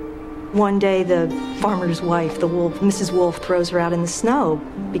 One day, the farmer's wife, the wolf, Mrs. Wolf, throws her out in the snow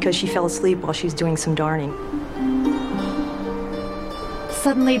because she fell asleep while she was doing some darning.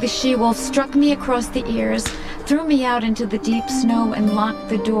 Suddenly, the she-wolf struck me across the ears, threw me out into the deep snow, and locked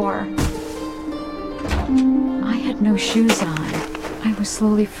the door. I had no shoes on. I was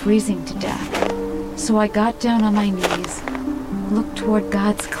slowly freezing to death. So I got down on my knees, looked toward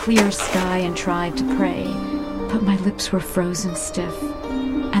God's clear sky, and tried to pray. But my lips were frozen stiff,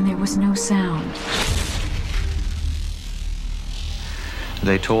 and there was no sound.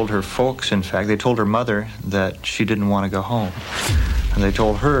 They told her folks, in fact, they told her mother that she didn't want to go home. And they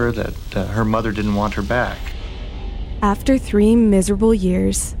told her that her mother didn't want her back. After 3 miserable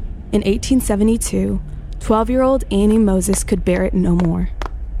years, in 1872, 12-year-old Annie Moses could bear it no more.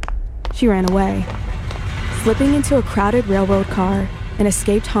 She ran away, slipping into a crowded railroad car and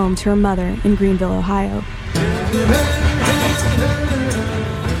escaped home to her mother in Greenville, Ohio.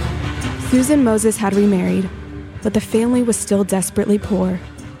 Susan Moses had remarried, but the family was still desperately poor,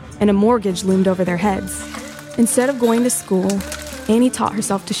 and a mortgage loomed over their heads. Instead of going to school, Annie taught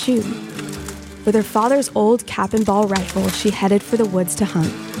herself to shoot. With her father's old cap and ball rifle, she headed for the woods to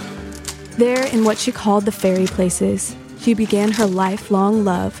hunt. There, in what she called the fairy places, she began her lifelong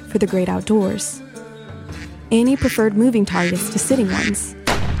love for the great outdoors. Annie preferred moving targets to sitting ones.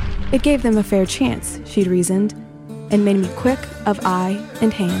 It gave them a fair chance, she'd reasoned, and made me quick of eye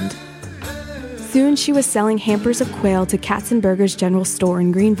and hand. Soon she was selling hampers of quail to Katzenberger's General Store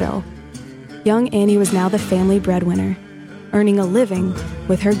in Greenville. Young Annie was now the family breadwinner, earning a living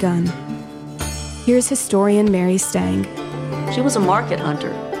with her gun. Here's historian Mary Stang. She was a market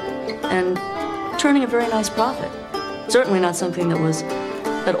hunter and turning a very nice profit. Certainly not something that was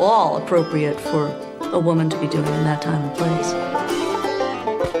at all appropriate for a woman to be doing in that time and place.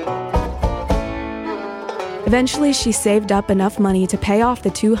 Eventually, she saved up enough money to pay off the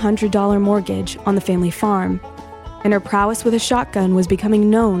 $200 mortgage on the family farm, and her prowess with a shotgun was becoming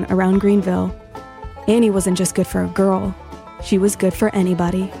known around Greenville. Annie wasn't just good for a girl, she was good for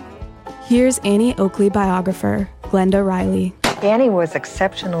anybody. Here's Annie Oakley biographer Glenda Riley. Annie was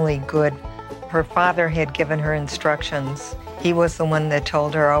exceptionally good. Her father had given her instructions. He was the one that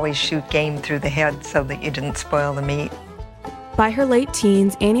told her always shoot game through the head so that you didn't spoil the meat. By her late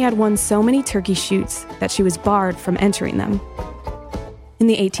teens, Annie had won so many turkey shoots that she was barred from entering them. In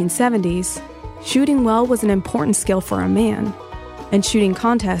the 1870s, shooting well was an important skill for a man, and shooting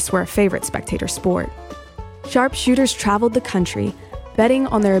contests were a favorite spectator sport. Sharpshooters traveled the country, betting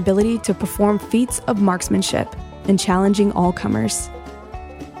on their ability to perform feats of marksmanship and challenging all comers.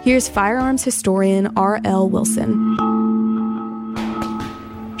 Here's firearms historian R.L. Wilson.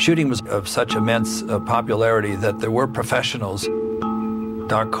 Shooting was of such immense popularity that there were professionals.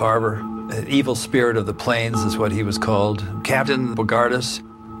 Doc Carver, the evil spirit of the plains is what he was called. Captain Bogartis,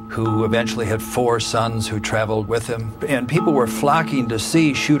 who eventually had 4 sons who traveled with him. And people were flocking to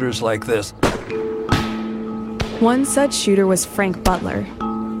see shooters like this. One such shooter was Frank Butler,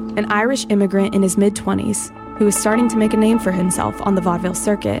 an Irish immigrant in his mid-20s who was starting to make a name for himself on the vaudeville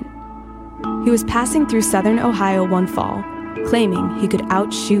circuit. He was passing through southern Ohio one fall, claiming he could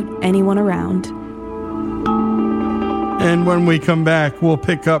outshoot anyone around. And when we come back, we'll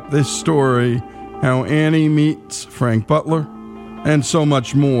pick up this story, how Annie meets Frank Butler, and so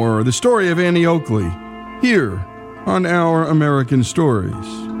much more. The story of Annie Oakley, here on Our American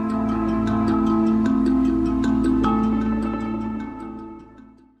Stories.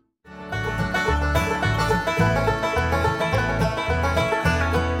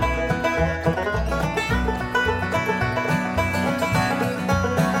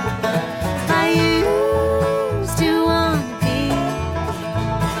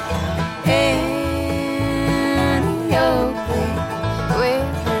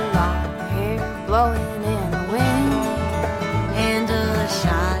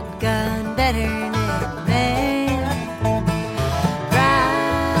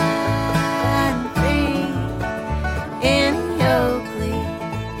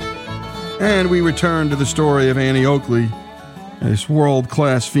 And we return to the story of Annie Oakley, this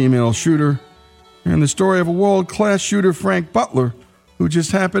world-class female shooter, and the story of a world-class shooter, Frank Butler, who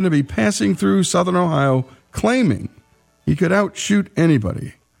just happened to be passing through southern Ohio claiming he could outshoot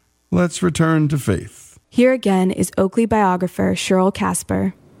anybody. Let's return to Faith. Here again is Oakley biographer Cheryl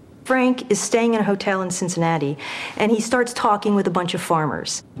Casper. Frank is staying in a hotel in Cincinnati, and he starts talking with a bunch of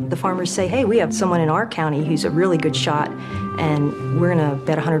farmers. The farmers say, hey, we have someone in our county who's a really good shot, and we're going to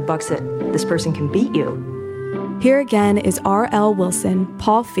bet $100 that this person can beat you. Here again is R.L. Wilson,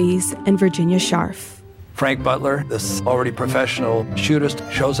 Paul Fees, and Virginia Scharf. Frank Butler, this already professional shooter,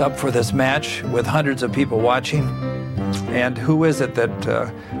 shows up for this match with hundreds of people watching. And who is it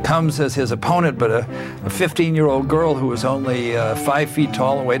that comes as his opponent but a 15-year-old girl who was only 5 feet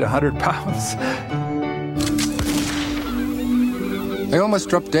tall and weighed 100 pounds? I almost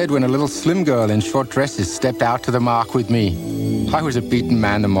dropped dead when a little slim girl in short dresses stepped out to the mark with me. I was a beaten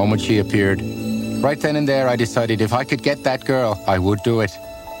man the moment she appeared. Right then and there, I decided if I could get that girl, I would do it.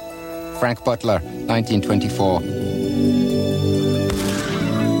 Frank Butler, 1924.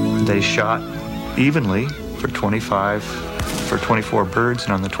 They shot evenly for 24 birds,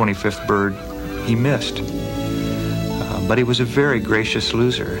 and on the 25th bird, he missed. But he was a very gracious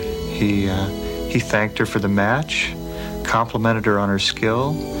loser. He thanked her for the match, complimented her on her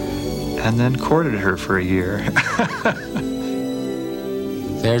skill, and then courted her for a year.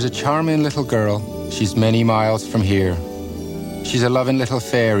 There's a charming little girl. She's many miles from here. She's a loving little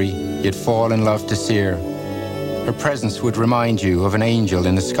fairy. You'd fall in love to see her. Her presence would remind you of an angel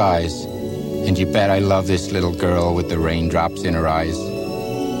in the skies. And you bet I love this little girl with the raindrops in her eyes.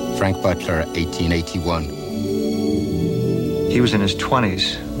 Frank Butler, 1881. He was in his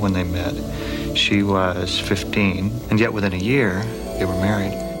 20s when they met. She was 15, and yet within a year, they were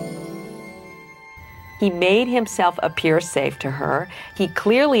married. He made himself appear safe to her. He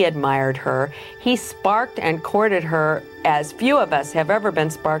clearly admired her. He sparked and courted her as few of us have ever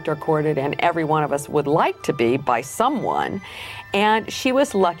been sparked or courted, and every one of us would like to be by someone. And she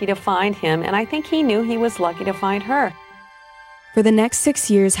was lucky to find him, and I think he knew he was lucky to find her. For the next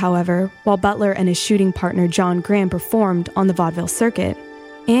 6 years, however, while Butler and his shooting partner John Graham performed on the vaudeville circuit,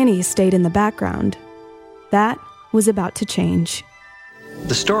 Annie stayed in the background. That was about to change.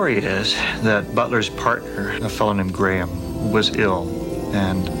 The story is that Butler's partner, a fellow named Graham, was ill,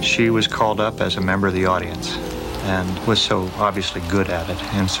 and she was called up as a member of the audience and was so obviously good at it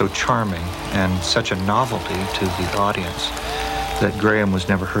and so charming and such a novelty to the audience that Graham was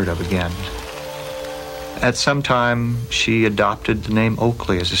never heard of again. At some time, she adopted the name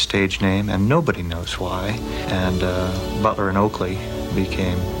Oakley as a stage name, and nobody knows why, and Butler and Oakley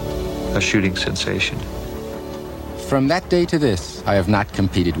became a shooting sensation. From that day to this, I have not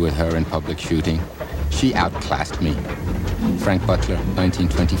competed with her in public shooting. She outclassed me. Frank Butler,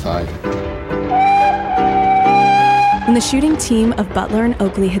 1925. When the shooting team of Butler and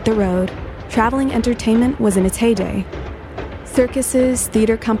Oakley hit the road, traveling entertainment was in its heyday. Circuses,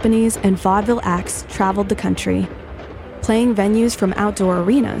 theater companies, and vaudeville acts traveled the country, playing venues from outdoor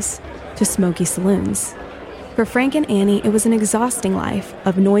arenas to smoky saloons. For Frank and Annie, it was an exhausting life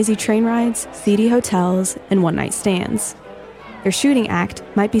of noisy train rides, seedy hotels, and one-night stands. Their shooting act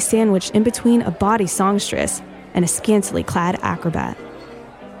might be sandwiched in between a bawdy songstress and a scantily clad acrobat.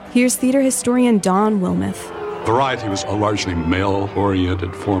 Here's theater historian Don Wilmoth. Variety was a largely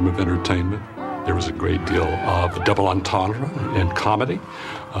male-oriented form of entertainment. There was a great deal of double entendre and comedy.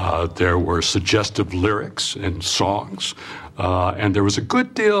 There were suggestive lyrics and songs. And there was a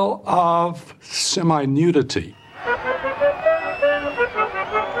good deal of semi-nudity.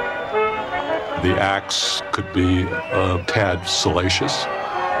 The acts could be a tad salacious.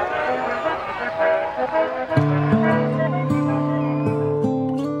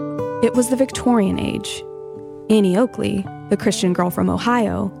 It was the Victorian age. Annie Oakley, the Christian girl from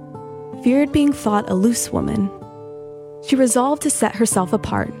Ohio, feared being thought a loose woman. She resolved to set herself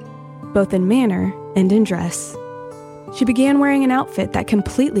apart, both in manner and in dress. She began wearing an outfit that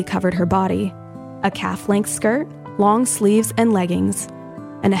completely covered her body, a calf-length skirt, long sleeves and leggings,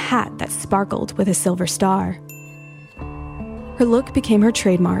 and a hat that sparkled with a silver star. Her look became her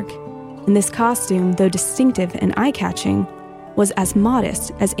trademark, and this costume, though distinctive and eye-catching, was as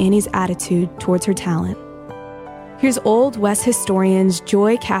modest as Annie's attitude towards her talent. Here's Old West historians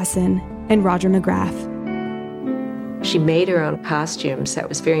Joy Casson and Roger McGrath. She made her own costumes. That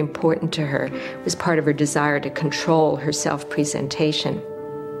was very important to her. It was part of her desire to control her self-presentation.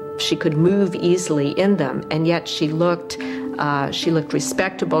 She could move easily in them, and yet she looked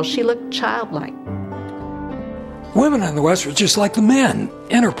respectable. She looked childlike. Women in the West were just like the men,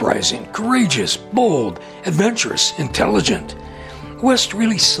 enterprising, courageous, bold, adventurous, intelligent. West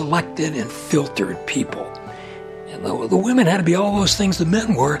really selected and filtered people. And the women had to be all those things the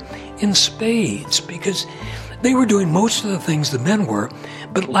men were in spades, because they were doing most of the things the men were,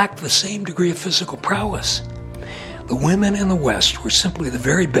 but lacked the same degree of physical prowess. The women in the West were simply the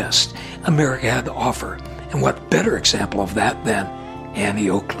very best America had to offer. And what better example of that than Annie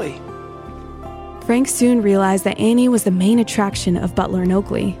Oakley? Frank soon realized that Annie was the main attraction of Butler and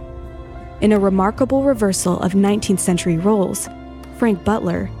Oakley. In a remarkable reversal of 19th century roles, Frank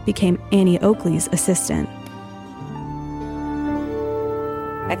Butler became Annie Oakley's assistant.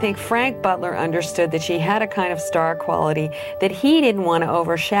 I think Frank Butler understood that she had a kind of star quality that he didn't want to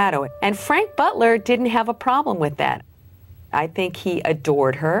overshadow. And Frank Butler didn't have a problem with that. I think he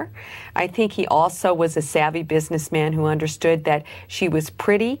adored her. I think he also was a savvy businessman who understood that she was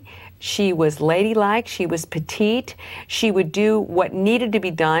pretty, she was ladylike, she was petite. She would do what needed to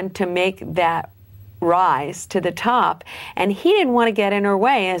be done to make that rise to the top, and he didn't want to get in her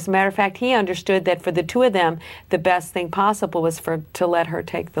way. As a matter of fact, he understood that for the two of them, the best thing possible was to let her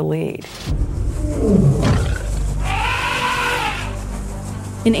take the lead.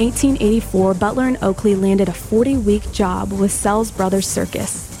 In 1884, Butler and Oakley landed a 40-week job with Sells Brothers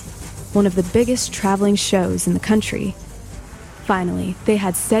Circus, one of the biggest traveling shows in the country. Finally, they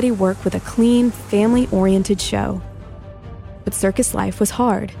had steady work with a clean, family-oriented show. But circus life was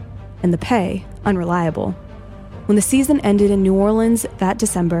hard, and the pay unreliable. When the season ended in New Orleans that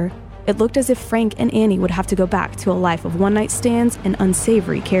December, it looked as if Frank and Annie would have to go back to a life of one-night stands and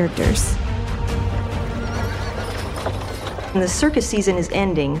unsavory characters. And the circus season is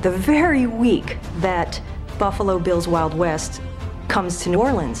ending the very week that Buffalo Bill's Wild West comes to New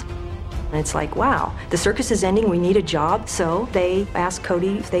Orleans. And it's like, wow, the circus is ending, we need a job. So they ask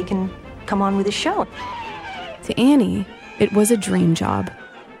Cody if they can come on with the show. To Annie, it was a dream job.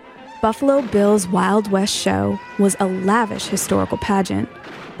 Buffalo Bill's Wild West show was a lavish historical pageant,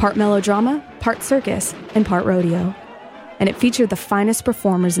 part melodrama, part circus, and part rodeo. And it featured the finest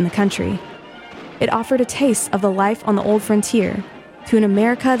performers in the country. It offered a taste of the life on the old frontier to an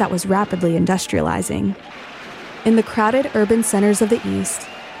America that was rapidly industrializing. In the crowded urban centers of the East,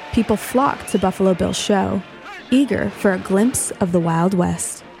 people flocked to Buffalo Bill's show, eager for a glimpse of the Wild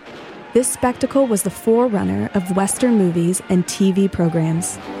West. This spectacle was the forerunner of Western movies and TV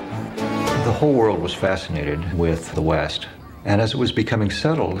programs. The whole world was fascinated with the West. And as it was becoming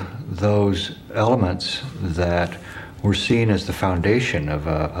settled, those elements that were seen as the foundation of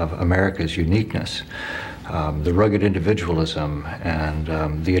America's uniqueness, the rugged individualism and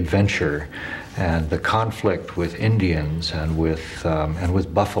the adventure and the conflict with Indians and with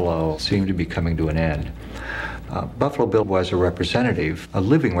Buffalo seemed to be coming to an end. Buffalo Bill was a representative, a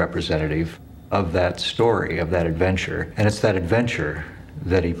living representative of that story, of that adventure, and it's that adventure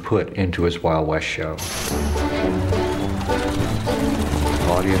that he put into his Wild West show.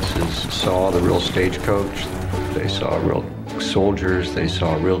 Audiences saw the real stagecoach, they saw real soldiers, they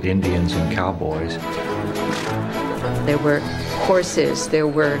saw real Indians and cowboys. There were horses, there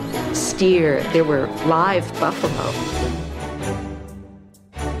were steer, there were live buffalo.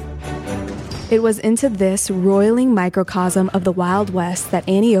 It was into this roiling microcosm of the Wild West that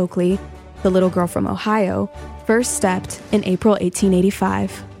Annie Oakley, the little girl from Ohio, first stepped in April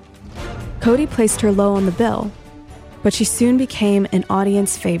 1885. Cody placed her low on the bill, but she soon became an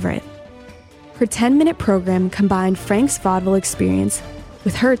audience favorite. Her 10-minute program combined Frank's vaudeville experience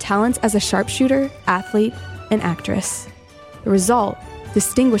with her talents as a sharpshooter, athlete, and actress. The result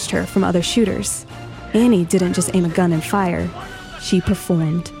distinguished her from other shooters. Annie didn't just aim a gun and fire, she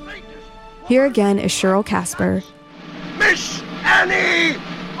performed. Here again is Cheryl Casper. Miss Annie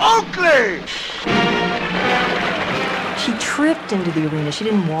Oakley! She tripped into the arena. She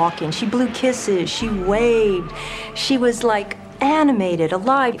didn't walk in. She blew kisses. She waved. She was like animated,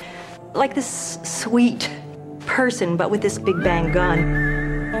 alive, like this sweet person, but with this big bang gun.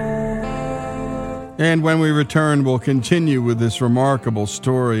 And when we return, we'll continue with this remarkable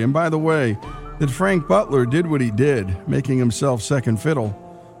story. And by the way, that Frank Butler did what he did, making himself second fiddle.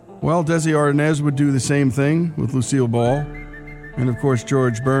 Well, Desi Arnaz would do the same thing with Lucille Ball. And of course,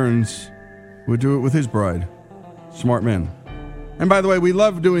 George Burns would do it with his bride. Smart men. And by the way, we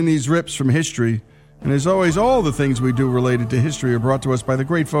love doing these rips from history. And as always, all the things we do related to history are brought to us by the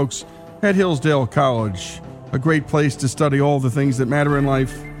great folks at Hillsdale College. A great place to study all the things that matter in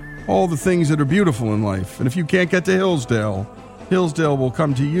life, all the things that are beautiful in life. And if you can't get to Hillsdale, Hillsdale will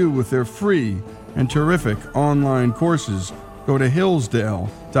come to you with their free and terrific online courses. Go to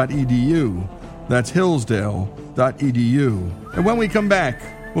hillsdale.edu. That's hillsdale.edu. And when we come back,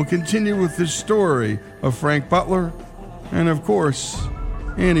 we'll continue with the story of Frank Butler and, of course,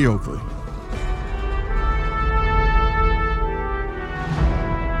 Annie Oakley.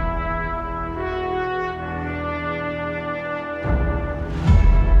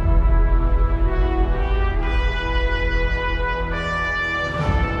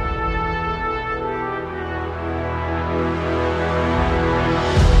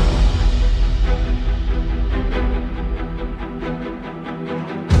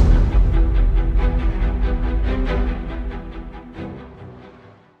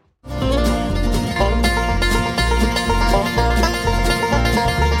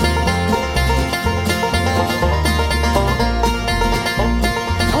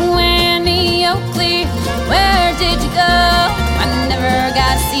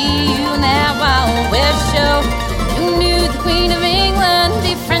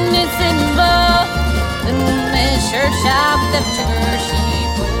 Sure shot the sugar she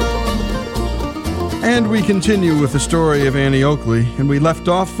pulled. And we continue with the story of Annie Oakley, and we left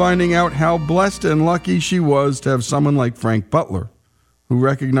off finding out how blessed and lucky she was to have someone like Frank Butler, who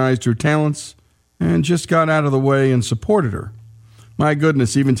recognized her talents and just got out of the way and supported her. My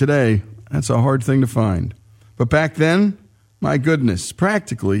goodness, even today, that's a hard thing to find. But back then, my goodness,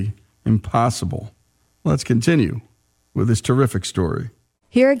 practically impossible. Let's continue with this terrific story.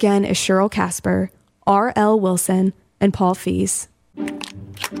 Here again is Cheryl Casper, R.L. Wilson, and Paul Fees.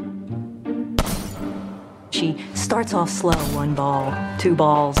 She starts off slow, 1 ball, 2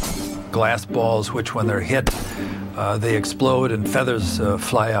 balls. Glass balls, which when they're hit, they explode and feathers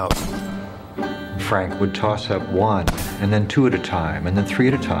fly out. Frank would toss up 1, and then 2 at a time, and then 3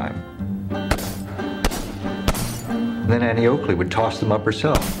 at a time. Then Annie Oakley would toss them up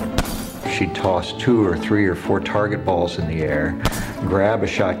herself. She'd toss 2 or 3 or 4 target balls in the air, grab a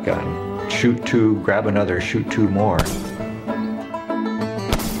shotgun, shoot 2, grab another, shoot 2 more.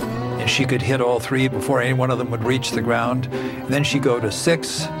 And she could hit all 3 before any one of them would reach the ground. And then she'd go to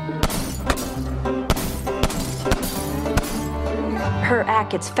 6. Her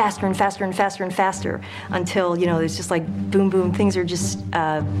act gets faster and faster and faster and faster until, there's just like boom, boom, things are just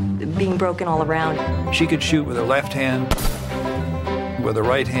being broken all around. She could shoot with her left hand, with her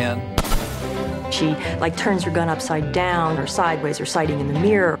right hand. She turns her gun upside down or sideways or sighting in the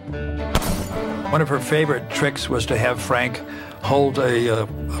mirror. One of her favorite tricks was to have Frank hold a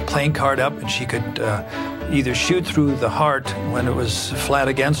playing card up, and she could either shoot through the heart when it was flat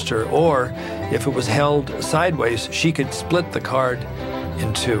against her, or if it was held sideways, she could split the card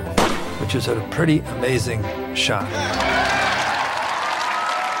in 2, which is a pretty amazing shot.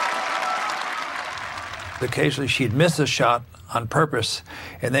 Occasionally she'd miss a shot on purpose,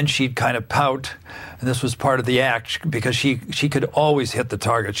 and then she'd kind of pout, and this was part of the act because she could always hit the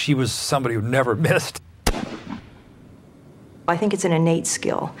target. She was somebody who never missed. I think it's an innate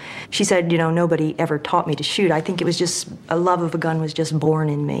skill. She said, nobody ever taught me to shoot. I think it was just a love of a gun was just born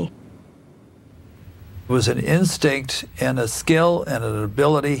in me. It was an instinct and a skill and an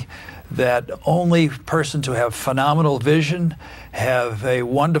ability that only persons who have phenomenal vision, have a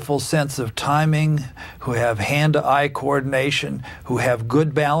wonderful sense of timing, who have hand-to-eye coordination, who have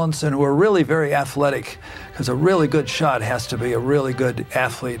good balance, and who are really very athletic, because a really good shot has to be a really good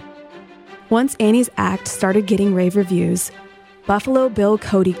athlete. Once Annie's act started getting rave reviews, Buffalo Bill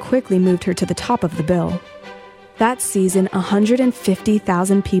Cody quickly moved her to the top of the bill. That season,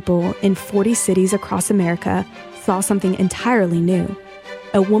 150,000 people in 40 cities across America saw something entirely new.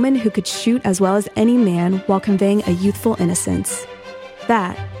 A woman who could shoot as well as any man while conveying a youthful innocence.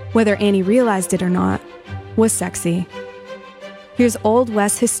 That, whether Annie realized it or not, was sexy. Here's Old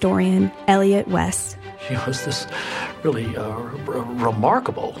West historian Elliot West. She was this really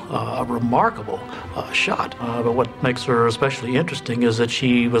remarkable shot. But what makes her especially interesting is that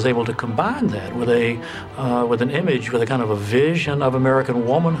she was able to combine that with an image, with a kind of a vision of American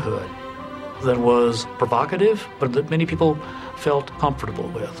womanhood that was provocative, but that many people felt comfortable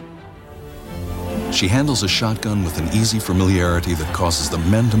with. She handles a shotgun with an easy familiarity that causes the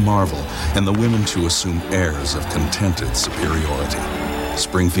men to marvel and the women to assume airs of contented superiority.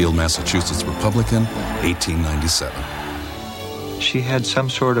 Springfield, Massachusetts Republican, 1897. She had some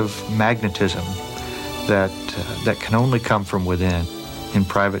sort of magnetism that can only come from within. In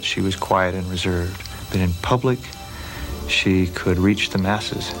private, she was quiet and reserved, but in public, she could reach the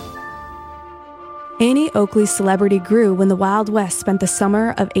masses. Annie Oakley's celebrity grew when the Wild West spent the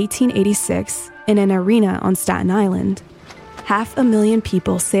summer of 1886 in an arena on Staten Island. 500,000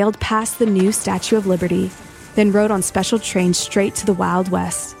 people sailed past the new Statue of Liberty, then rode on special trains straight to the Wild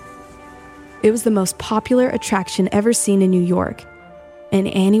West. It was the most popular attraction ever seen in New York, and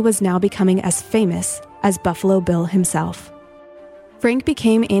Annie was now becoming as famous as Buffalo Bill himself. Frank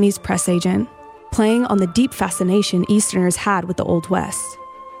became Annie's press agent, playing on the deep fascination Easterners had with the Old West.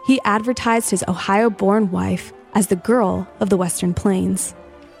 He advertised his Ohio-born wife as the girl of the Western Plains,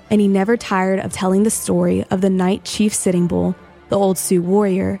 and he never tired of telling the story of the night Chief Sitting Bull, the old Sioux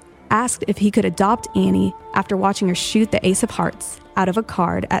warrior, asked if he could adopt Annie after watching her shoot the ace of hearts out of a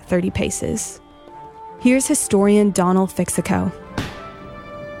card at 30 paces. Here's historian Donald Fixico.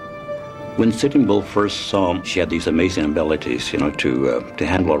 When Sitting Bull first saw she had these amazing abilities, to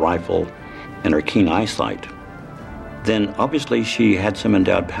handle a rifle and her keen eyesight, then obviously she had some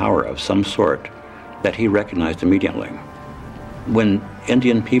endowed power of some sort that he recognized immediately. When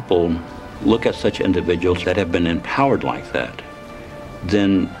Indian people look at such individuals that have been empowered like that,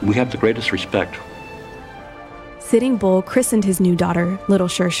 then we have the greatest respect. Sitting Bull christened his new daughter Little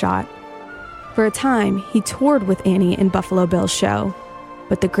Sure Shot. For a time, he toured with Annie in Buffalo Bill's show,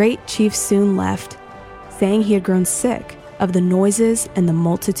 but the great chief soon left, saying he had grown sick of the noises and the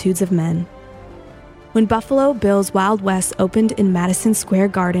multitudes of men. When Buffalo Bill's Wild West opened in Madison Square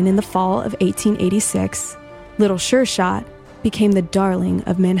Garden in the fall of 1886, Little Sure Shot became the darling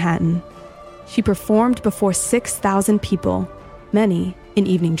of Manhattan. She performed before 6,000 people, many in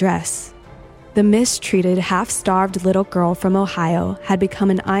evening dress. The mistreated, half-starved little girl from Ohio had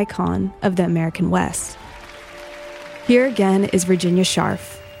become an icon of the American West. Here again is Virginia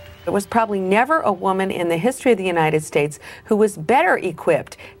Scharf. There was probably never a woman in the history of the United States who was better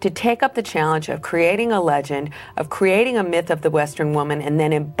equipped to take up the challenge of creating a legend, of creating a myth of the Western woman, and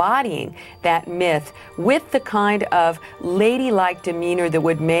then embodying that myth with the kind of ladylike demeanor that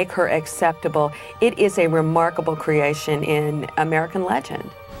would make her acceptable. It is a remarkable creation in American legend.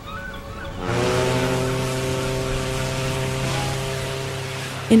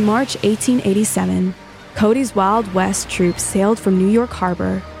 In March 1887, Cody's Wild West troupe sailed from New York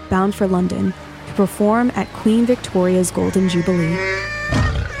Harbor, bound for London, to perform at Queen Victoria's Golden Jubilee.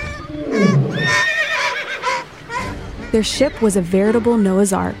 Their ship was a veritable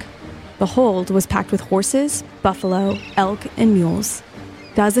Noah's Ark. The hold was packed with horses, buffalo, elk, and mules.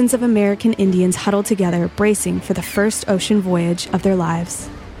 Dozens of American Indians huddled together, bracing for the first ocean voyage of their lives.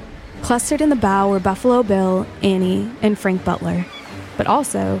 Clustered in the bow were Buffalo Bill, Annie, and Frank Butler, but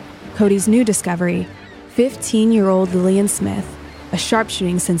also Cody's new discovery, 15-year-old Lillian Smith, a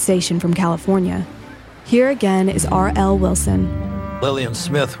sharpshooting sensation from California. Here again is R.L. Wilson. Lillian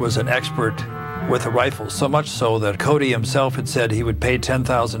Smith was an expert with a rifle, so much so that Cody himself had said he would pay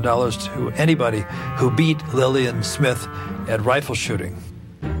 $10,000 to anybody who beat Lillian Smith at rifle shooting.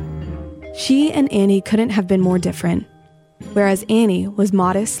 She and Annie couldn't have been more different. Whereas Annie was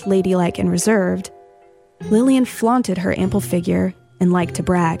modest, ladylike, and reserved, Lillian flaunted her ample figure and liked to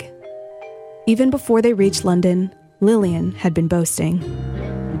brag. Even before they reached London, Lillian had been boasting.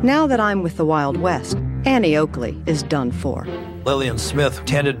 Now that I'm with the Wild West, Annie Oakley is done for. Lillian Smith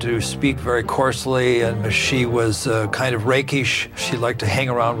tended to speak very coarsely, and she was kind of rakish. She liked to hang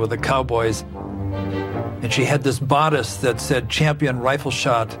around with the cowboys. And she had this bodice that said champion rifle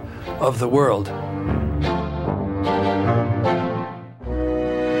shot of the world.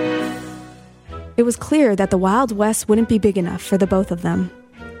 It was clear that the Wild West wouldn't be big enough for the both of them.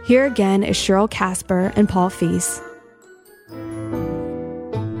 Here again is Cheryl Casper and Paul Fees.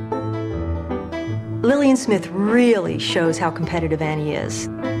 Lillian Smith really shows how competitive Annie is.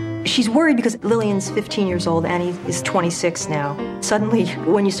 She's worried because Lillian's 15 years old, Annie is 26 now. Suddenly,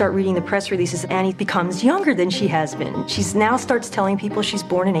 when you start reading the press releases, Annie becomes younger than she has been. She now starts telling people she's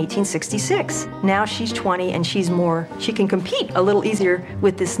born in 1866. Now she's 20 and she can compete a little easier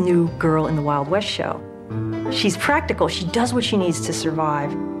with this new girl in the Wild West show. She's practical. She does what she needs to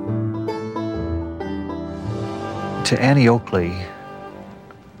survive. To Annie Oakley,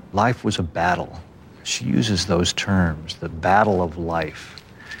 life was a battle. She uses those terms, the battle of life.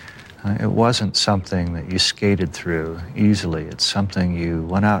 It wasn't something that you skated through easily. It's something you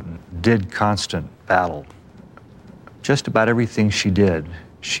went out and did constant battle. Just about everything she did,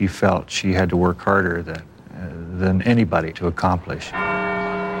 she felt she had to work harder than anybody to accomplish.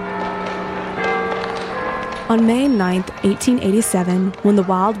 On May 9th, 1887, when the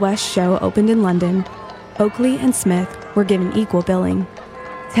Wild West show opened in London, Oakley and Smith were given equal billing.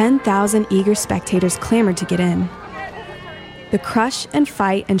 10,000 eager spectators clamored to get in. The crush and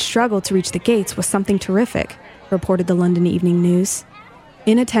fight and struggle to reach the gates was something terrific, reported the London Evening News.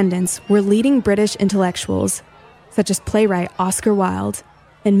 In attendance were leading British intellectuals, such as playwright Oscar Wilde,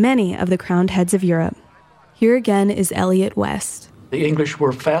 and many of the crowned heads of Europe. Here again is Elliot West. The English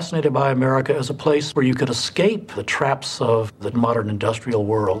were fascinated by America as a place where you could escape the traps of the modern industrial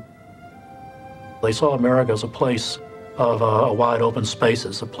world. They saw America as a place of wide open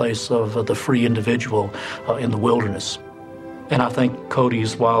spaces, a place of the free individual in the wilderness. And I think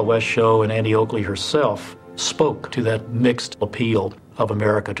Cody's Wild West show and Annie Oakley herself spoke to that mixed appeal of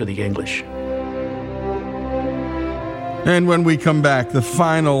America to the English. And when we come back, the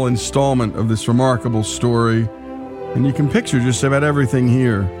final installment of this remarkable story, and you can picture just about everything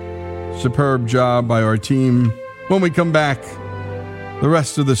here. Superb job by our team. When we come back, the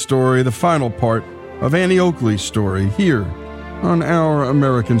rest of the story, the final part of Annie Oakley's story here on Our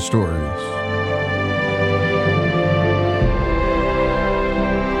American Stories.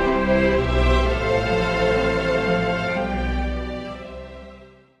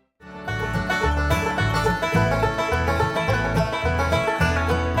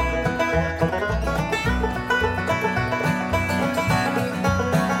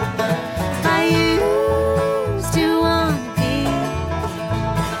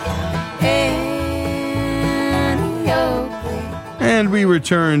 And we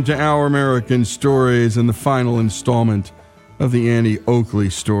return to Our American Stories in the final installment of the Annie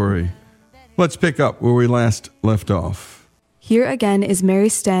Oakley story. Let's pick up where we last left off. Here again is Mary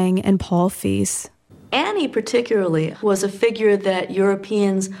Stang and Paul Fees. Annie particularly was a figure that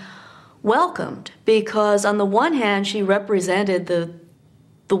Europeans welcomed because on the one hand she represented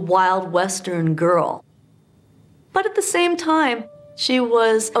the wild Western girl. But at the same time, she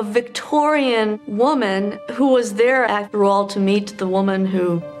was a Victorian woman who was there, after all, to meet the woman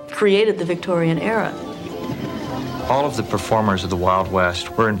who created the Victorian era. All of the performers of the Wild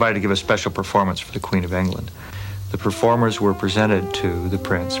West were invited to give a special performance for the Queen of England. The performers were presented to the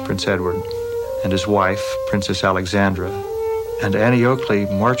Prince, Prince Edward, and his wife, Princess Alexandra. And Annie Oakley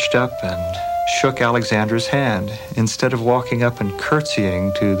marched up and shook Alexandra's hand. Instead of walking up and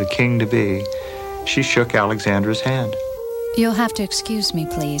curtsying to the king-to-be, she shook Alexandra's hand. You'll have to excuse me,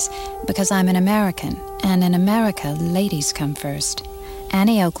 please, because I'm an American, and in America, ladies come first.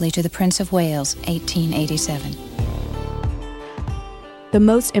 Annie Oakley to the Prince of Wales, 1887. The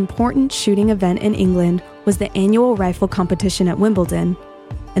most important shooting event in England was the annual rifle competition at Wimbledon,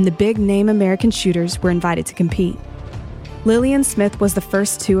 and the big-name American shooters were invited to compete. Lillian Smith was the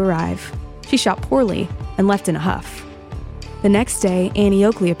first to arrive. She shot poorly and left in a huff. The next day, Annie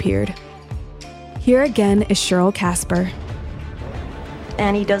Oakley appeared. Here again is Cheryl Casper.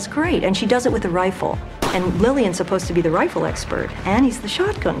 Annie does great, and she does it with a rifle. And Lillian's supposed to be the rifle expert. Annie's the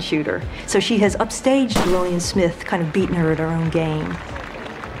shotgun shooter. So she has upstaged Lillian Smith, kind of beaten her at her own game.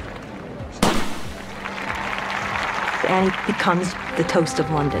 Annie becomes the toast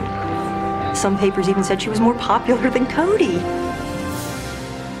of London. Some papers even said she was more popular than Cody.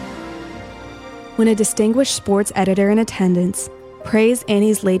 When a distinguished sports editor in attendance praised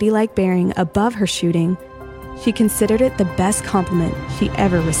Annie's ladylike bearing above her shooting, she considered it the best compliment she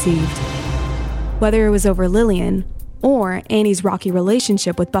ever received. Whether it was over Lillian or Annie's rocky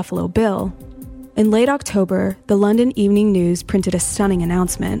relationship with Buffalo Bill, in late October, the London Evening News printed a stunning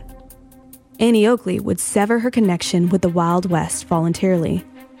announcement. Annie Oakley would sever her connection with the Wild West voluntarily,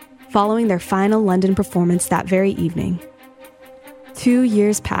 following their final London performance that very evening. 2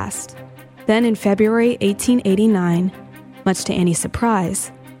 years passed. Then in February 1889, much to Annie's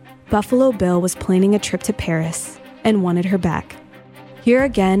surprise, Buffalo Bill was planning a trip to Paris and wanted her back. Here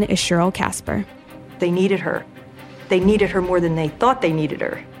again is Cheryl Casper. They needed her. They needed her more than they thought they needed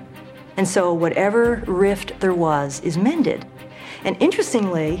her. And so whatever rift there was is mended. And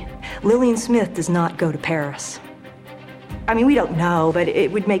interestingly, Lillian Smith does not go to Paris. I mean, we don't know, but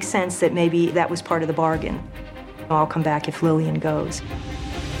it would make sense that maybe that was part of the bargain. I'll come back if Lillian goes.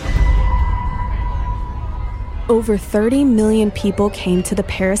 Over 30 million people came to the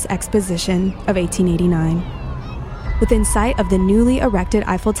Paris Exposition of 1889. Within sight of the newly erected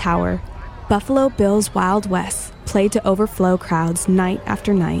Eiffel Tower, Buffalo Bill's Wild West played to overflow crowds night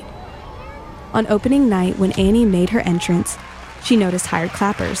after night. On opening night, when Annie made her entrance, she noticed hired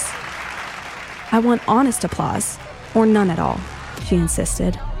clappers. "I want honest applause, or none at all," she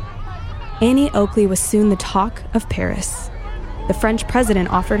insisted. Annie Oakley was soon the talk of Paris. The French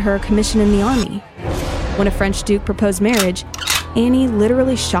president offered her a commission in the army. When a French duke proposed marriage, Annie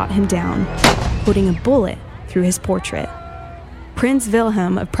literally shot him down, putting a bullet through his portrait. Prince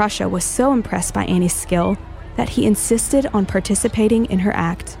Wilhelm of Prussia was so impressed by Annie's skill that he insisted on participating in her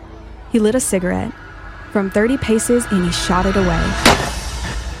act. He lit a cigarette. From 30 paces, Annie shot it away.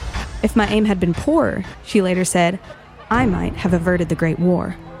 "If my aim had been poorer," she later said, "I might have averted the Great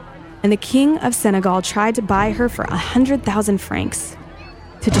War." And the King of Senegal tried to buy her for 100,000 francs.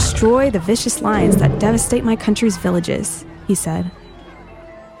 "To destroy the vicious lions that devastate my country's villages," he said.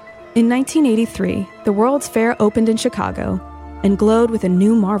 In 1983, the World's Fair opened in Chicago and glowed with a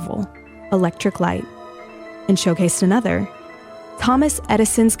new marvel, electric light, and showcased another, Thomas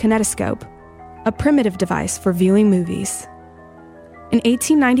Edison's kinetoscope, a primitive device for viewing movies. In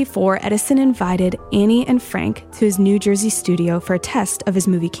 1894, Edison invited Annie and Frank to his New Jersey studio for a test of his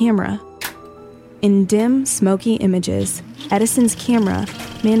movie camera. In dim, smoky images, Edison's camera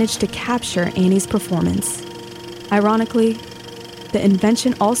managed to capture Annie's performance. Ironically, the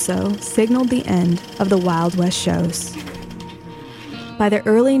invention also signaled the end of the Wild West shows. By the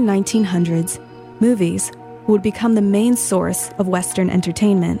early 1900s, movies would become the main source of Western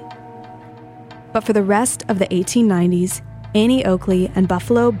entertainment. But for the rest of the 1890s, Annie Oakley and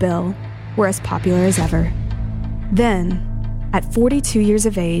Buffalo Bill were as popular as ever. Then, at 42 years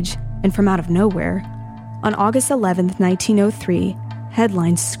of age, and from out of nowhere, on August 11, 1903,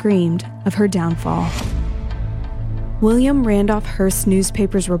 headlines screamed of her downfall. William Randolph Hearst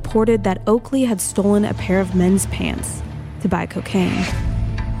newspapers reported that Oakley had stolen a pair of men's pants to buy cocaine.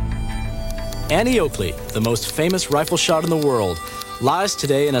 Annie Oakley, the most famous rifle shot in the world, lies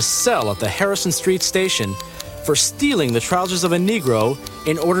today in a cell at the Harrison Street station for stealing the trousers of a Negro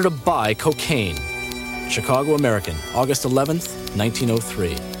in order to buy cocaine. Chicago American, August 11th,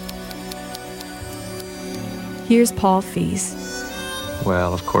 1903. Here's Paul Fees.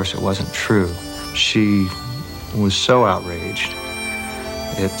 Well, of course, it wasn't true. She was so outraged.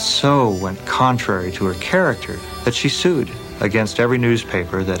 It so went contrary to her character that she sued against every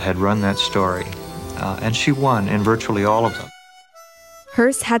newspaper that had run that story. And she won in virtually all of them.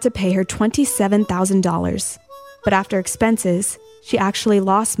 Hearst had to pay her $27,000, but after expenses, she actually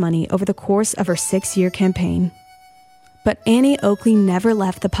lost money over the course of her 6-year campaign. But Annie Oakley never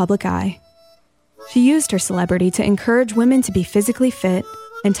left the public eye. She used her celebrity to encourage women to be physically fit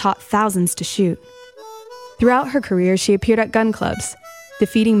and taught thousands to shoot. Throughout her career, she appeared at gun clubs,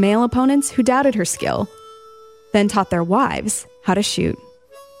 defeating male opponents who doubted her skill, then taught their wives how to shoot.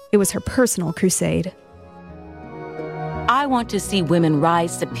 It was her personal crusade. I want to see women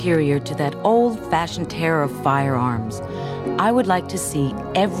rise superior to that old-fashioned terror of firearms. I would like to see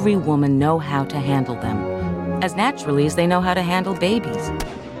every woman know how to handle them, as naturally as they know how to handle babies.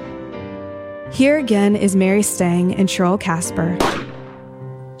 Here again is Mary Stang and Cheryl Casper.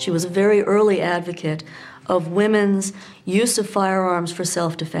 She was a very early advocate of women's use of firearms for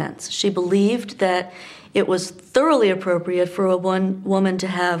self-defense. She believed that it was thoroughly appropriate for a woman to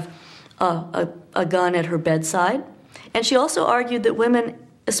have a gun at her bedside. And she also argued that women,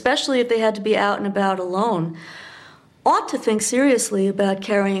 especially if they had to be out and about alone, ought to think seriously about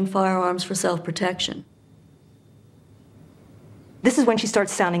carrying firearms for self-protection. This is when she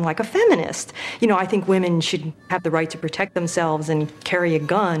starts sounding like a feminist. I think women should have the right to protect themselves and carry a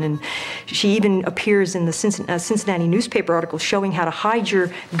gun. And she even appears in the Cincinnati newspaper article showing how to hide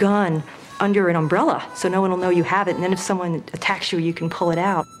your gun under an umbrella so no one will know you have it. And then if someone attacks you, you can pull it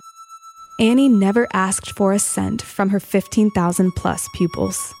out. Annie never asked for a cent from her 15,000-plus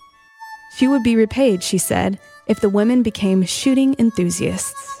pupils. She would be repaid, she said, if the women became shooting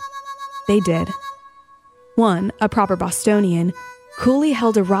enthusiasts. They did. One, a proper Bostonian, coolly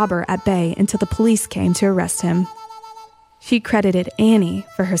held a robber at bay until the police came to arrest him. She credited Annie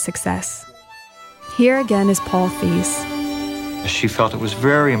for her success. Here again is Paul Fees. She felt it was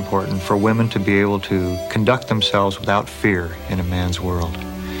very important for women to be able to conduct themselves without fear in a man's world.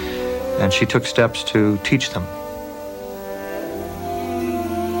 And she took steps to teach them.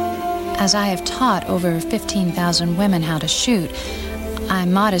 As I have taught over 15,000 women how to shoot, I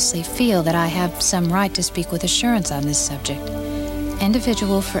modestly feel that I have some right to speak with assurance on this subject.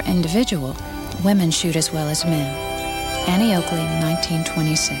 Individual for individual, women shoot as well as men. Annie Oakley,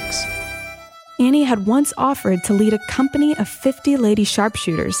 1926. Annie had once offered to lead a company of 50 lady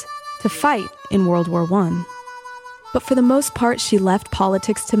sharpshooters to fight in World War I. But for the most part, she left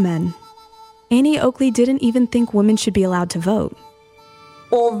politics to men. Annie Oakley didn't even think women should be allowed to vote.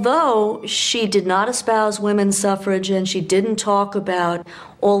 Although she did not espouse women's suffrage and she didn't talk about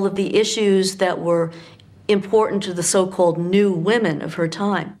all of the issues that were important to the so-called new women of her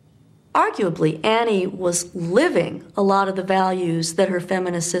time, arguably Annie was living a lot of the values that her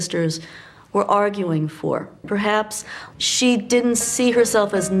feminist sisters were arguing for. Perhaps she didn't see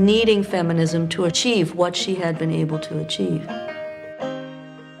herself as needing feminism to achieve what she had been able to achieve.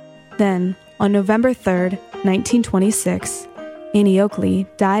 Then, on November 3rd, 1926, Annie Oakley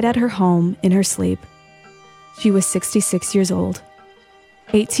died at her home in her sleep. She was 66 years old.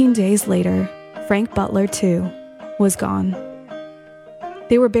 18 days later, Frank Butler, too, was gone.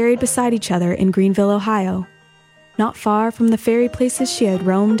 They were buried beside each other in Greenville, Ohio, not far from the fairy places she had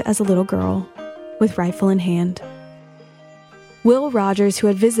roamed as a little girl, with rifle in hand. Will Rogers, who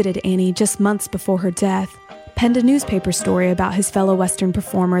had visited Annie just months before her death, penned a newspaper story about his fellow Western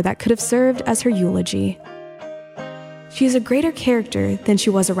performer that could have served as her eulogy. She is a greater character than she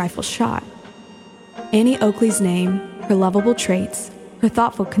was a rifle shot. Annie Oakley's name, her lovable traits, her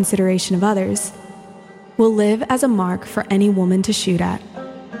thoughtful consideration of others, will live as a mark for any woman to shoot at.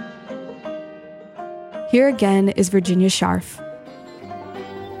 Here again is Virginia Scharf.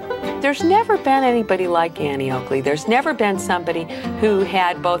 There's never been anybody like Annie Oakley. There's never been somebody who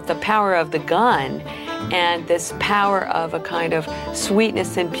had both the power of the gun and this power of a kind of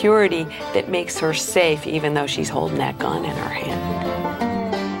sweetness and purity that makes her safe even though she's holding that gun in her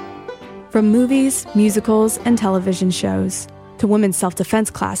hand. From movies, musicals, and television shows to women's self-defense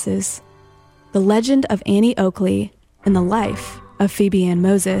classes, the legend of Annie Oakley and the life of Phoebe Ann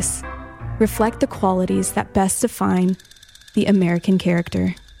Moses reflect the qualities that best define the American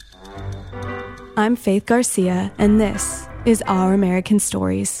character. I'm Faith Garcia, and this is Our American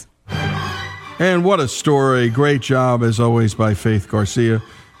Stories. And what a story. Great job, as always, by Faith Garcia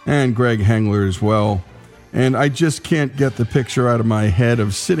and Greg Hengler as well. And I just can't get the picture out of my head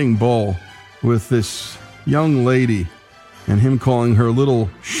of Sitting Bull with this young lady and him calling her little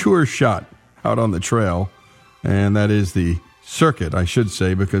sure shot out on the trail. And that is the circuit, I should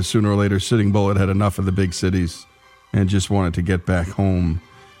say, because sooner or later Sitting Bull had had enough of the big cities and just wanted to get back home.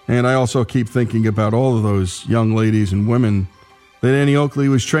 And I also keep thinking about all of those young ladies and women that Annie Oakley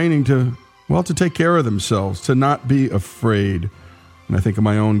was training to take care of themselves, to not be afraid. And I think of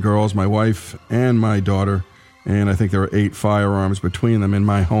my own girls, my wife and my daughter, and I think there are 8 firearms between them in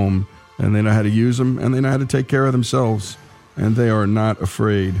my home, and they know how to use them, and they know how to take care of themselves, and they are not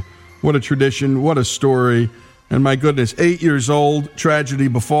afraid. What a tradition, what a story. And my goodness, 8 years old, tragedy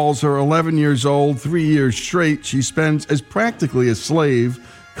befalls her. 11 years old, 3 years straight she spends as practically a slave,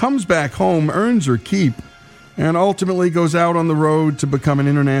 comes back home, earns her keep, and ultimately goes out on the road to become an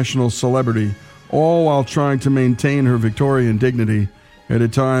international celebrity, all while trying to maintain her Victorian dignity at a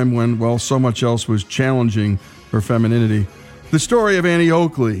time when, well, so much else was challenging her femininity. The story of Annie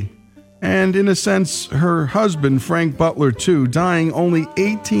Oakley, and in a sense, her husband, Frank Butler, too, dying only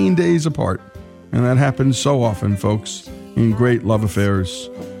 18 days apart. And that happens so often, folks, in great love affairs.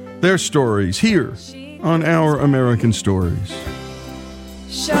 Their stories here on Our American Stories.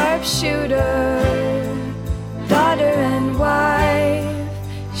 Sharpshooter, daughter and wife,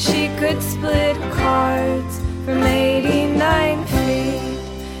 she could split cards from 89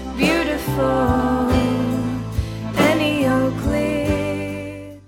 feet. Beautiful